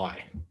guys and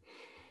why?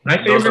 My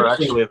favorite. Those are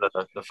actually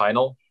the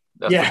final.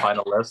 That's the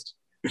final list.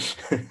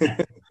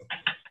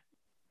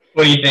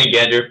 What do you think,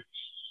 Andrew?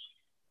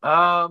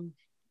 I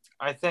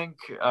think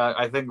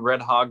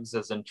Red Hogs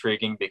is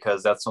intriguing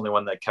because that's the only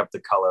one that kept the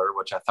color,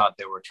 which I thought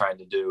they were trying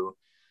to do.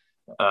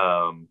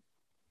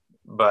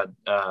 But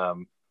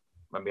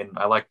I mean,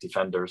 I like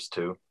Defenders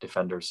too.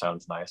 Defenders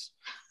sounds nice.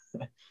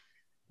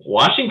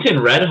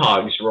 Washington Red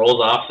Hogs rolls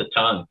off the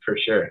tongue for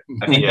sure.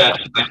 I think that's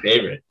my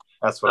favorite.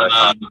 That's what I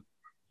thought.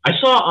 I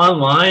saw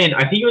online,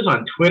 I think it was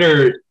on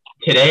Twitter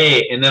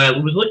today, and then I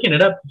was looking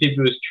it up to see if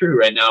it was true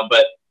right now,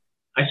 but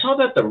I saw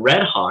that the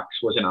Red Hawks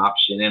was an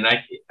option, and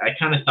I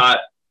kind of thought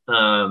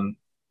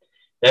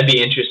that'd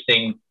be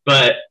interesting,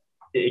 but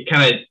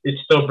it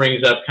still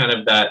brings up kind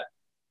of that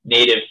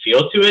native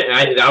feel to it,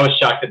 and I was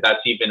shocked that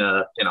that's even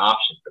an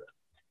option for them.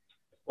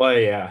 Well,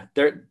 yeah,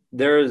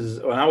 there's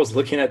when I was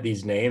looking at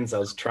these names,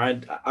 I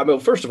mean,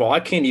 first of all, I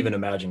can't even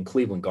imagine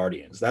Cleveland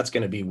Guardians. That's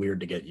going to be weird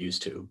to get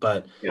used to.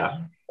 But yeah,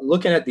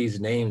 looking at these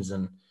names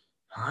and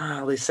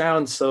they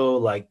sound so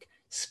like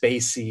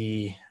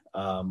spacey.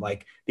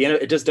 Like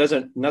it just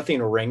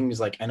nothing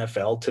rings like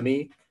NFL to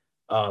me.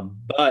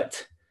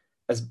 But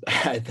as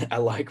I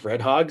like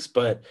Red Hogs,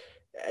 but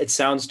it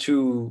sounds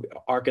too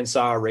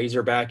Arkansas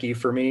Razorbacky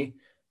for me.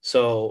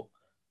 So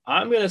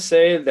I'm going to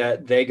say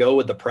that they go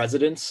with the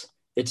Presidents.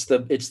 It's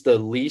the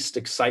least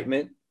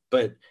excitement,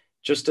 but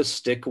just to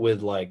stick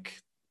with like,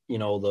 you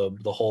know,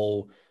 the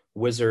whole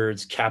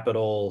Wizards,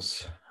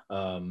 Capitals.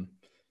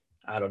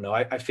 I don't know.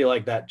 I feel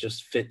like that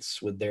just fits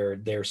with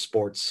their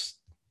sports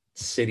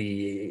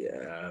city.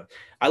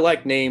 I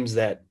like names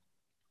that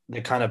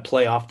kind of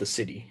play off the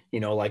city, you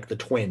know, like the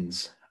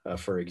Twins,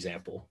 for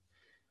example.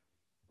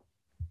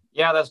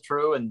 Yeah, that's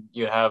true. And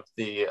you have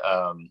the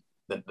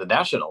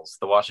Nationals,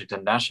 the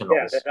Washington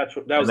Nationals.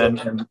 Yeah,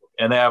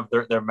 and they have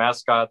their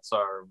mascots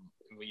are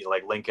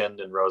like Lincoln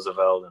and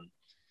Roosevelt,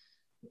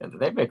 and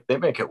they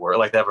make it work.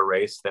 Like they have a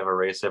race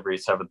every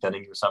seventh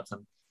inning or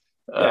something.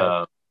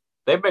 Yeah.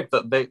 They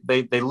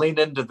lean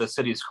into the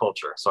city's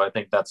culture, so I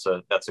think that's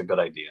a good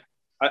idea.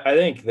 I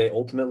think they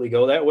ultimately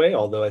go that way,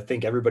 although I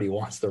think everybody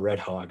wants the Red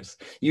Hogs.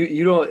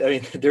 You don't. I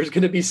mean, there's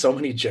going to be so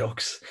many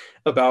jokes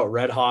about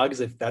Red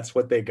Hogs if that's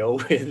what they go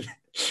with.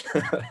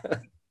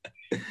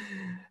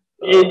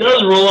 It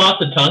does roll off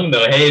the tongue,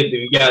 though. Hey,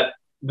 we got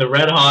the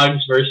Red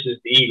Hogs versus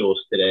the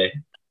Eagles today.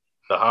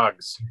 The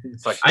Hogs.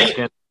 It's like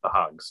the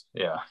Hogs.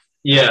 Yeah.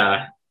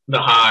 Yeah. The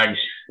Hogs.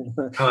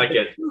 I like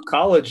it.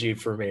 College-y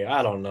for me.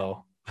 I don't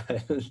know.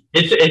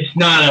 It's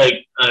not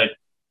a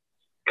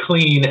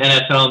clean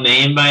NFL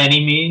name by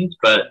any means,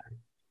 but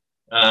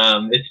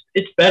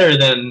it's better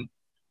than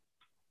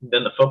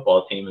the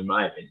football team, in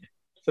my opinion.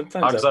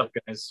 Sometimes Hogs up,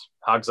 guys.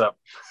 Hogs up.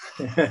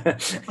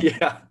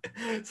 Yeah.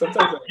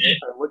 Sometimes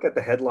I look at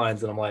the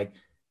headlines and I'm like,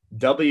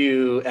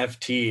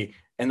 WFT.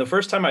 And the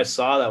first time I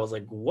saw that, I was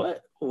like,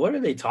 what are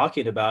they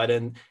talking about?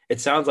 And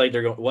it sounds like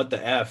they're going, what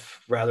the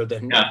F, rather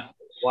than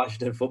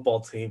Washington football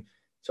team.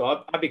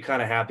 So I'd be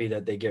kind of happy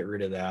that they get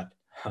rid of that.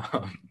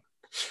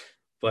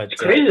 But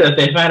it's crazy that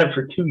they've had it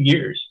for 2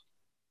 years.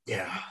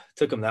 Yeah. It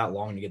took them that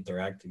long to get their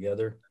act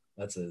together.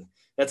 That's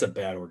a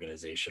bad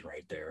organization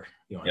right there.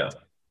 You don't have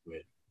to do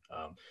it.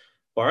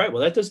 All right.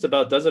 Well, that just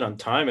about does it on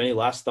time. Any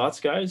last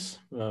thoughts, guys?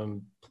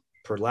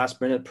 For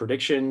last minute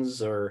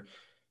predictions or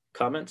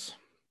comments?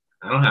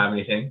 I don't have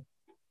anything.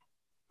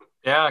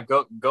 Yeah,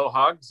 go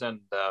Hogs,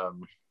 and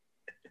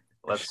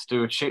let's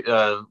do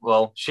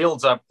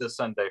Shields up this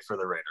Sunday for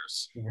the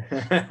Raiders.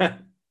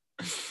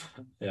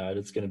 Yeah,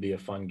 it's going to be a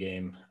fun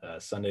game.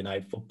 Sunday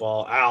Night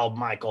Football. Al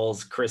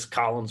Michaels, Chris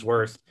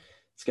Collinsworth.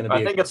 It's going to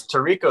be. I think it's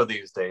Tirico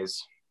these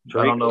days.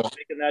 Tirico I don't know.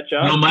 taking that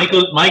job. No,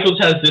 Michaels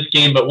has this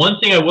game, but one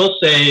thing I will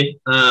say,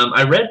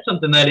 I read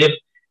something that if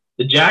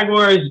the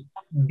Jaguars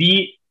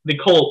beat the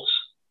Colts,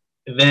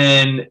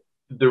 then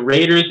the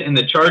Raiders and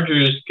the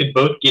Chargers could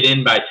both get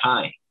in by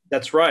tying.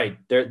 That's right.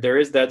 There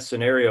is that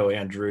scenario,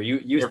 Andrew.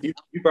 You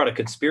brought a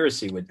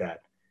conspiracy with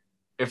that.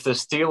 If the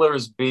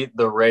Steelers beat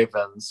the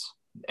Ravens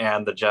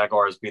and the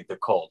Jaguars beat the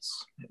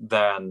Colts,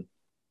 then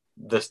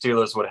the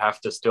Steelers would have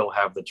to still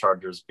have the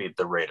Chargers beat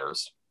the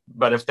Raiders.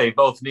 But if they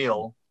both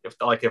kneel, if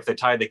they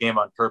tie the game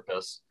on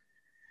purpose,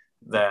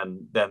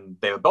 then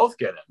they would both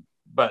get in.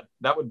 But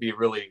that would be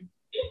really,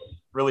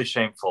 really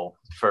shameful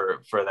for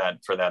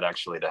that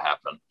actually to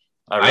happen.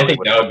 I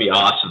think that would be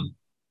awesome.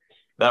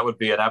 That would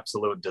be an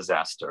absolute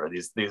disaster.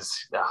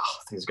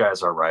 These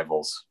guys are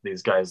rivals.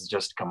 These guys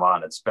just come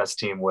on. It's best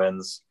team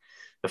wins.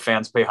 The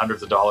fans pay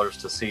hundreds of dollars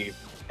to see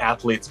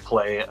athletes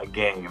play a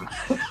game.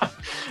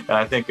 And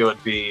I think it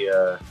would be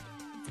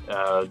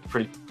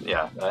pretty,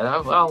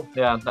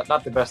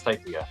 not the best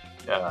idea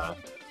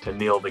to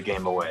kneel the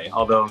game away,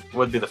 although it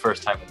would be the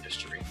first time in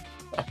history.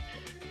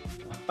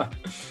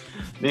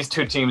 These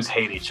two teams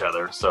hate each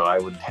other, so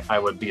I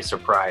would be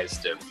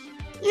surprised if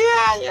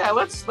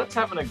let's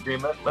have an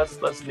agreement.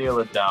 Let's kneel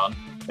it down.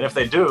 And if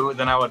they do,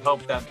 then I would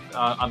hope that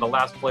on the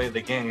last play of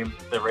the game,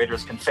 the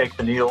Raiders can fake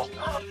the kneel.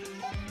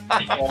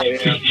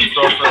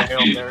 Throw for a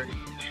Hail Mary.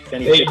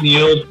 Fake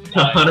kneel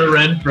to Hunter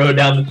Renfrow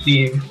down the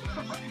seam.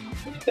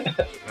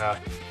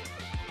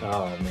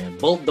 Oh man,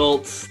 bolt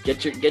dolts.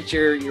 Get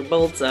your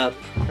bolts up.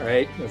 All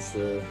right, that's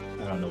I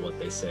don't know what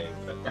they say,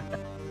 but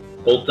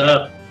bolt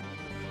up.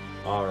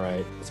 All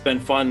right, it's been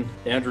fun,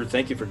 Andrew.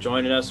 Thank you for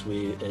joining us.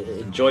 We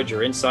enjoyed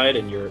your insight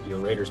and your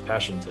Raiders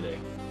passion today.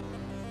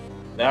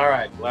 All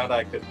right, glad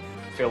I could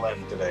fill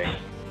in today.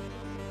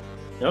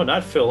 No,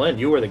 not fill in.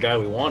 You were the guy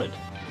we wanted.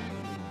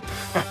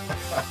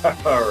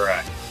 All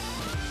right.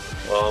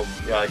 Well,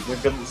 yeah,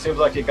 it seems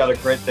like you got a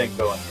great thing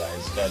going,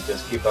 guys.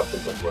 Just keep up the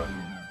good work.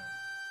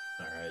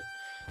 All right.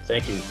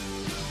 Thank you.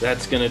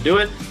 That's going to do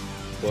it.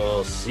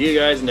 We'll see you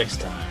guys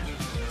next time.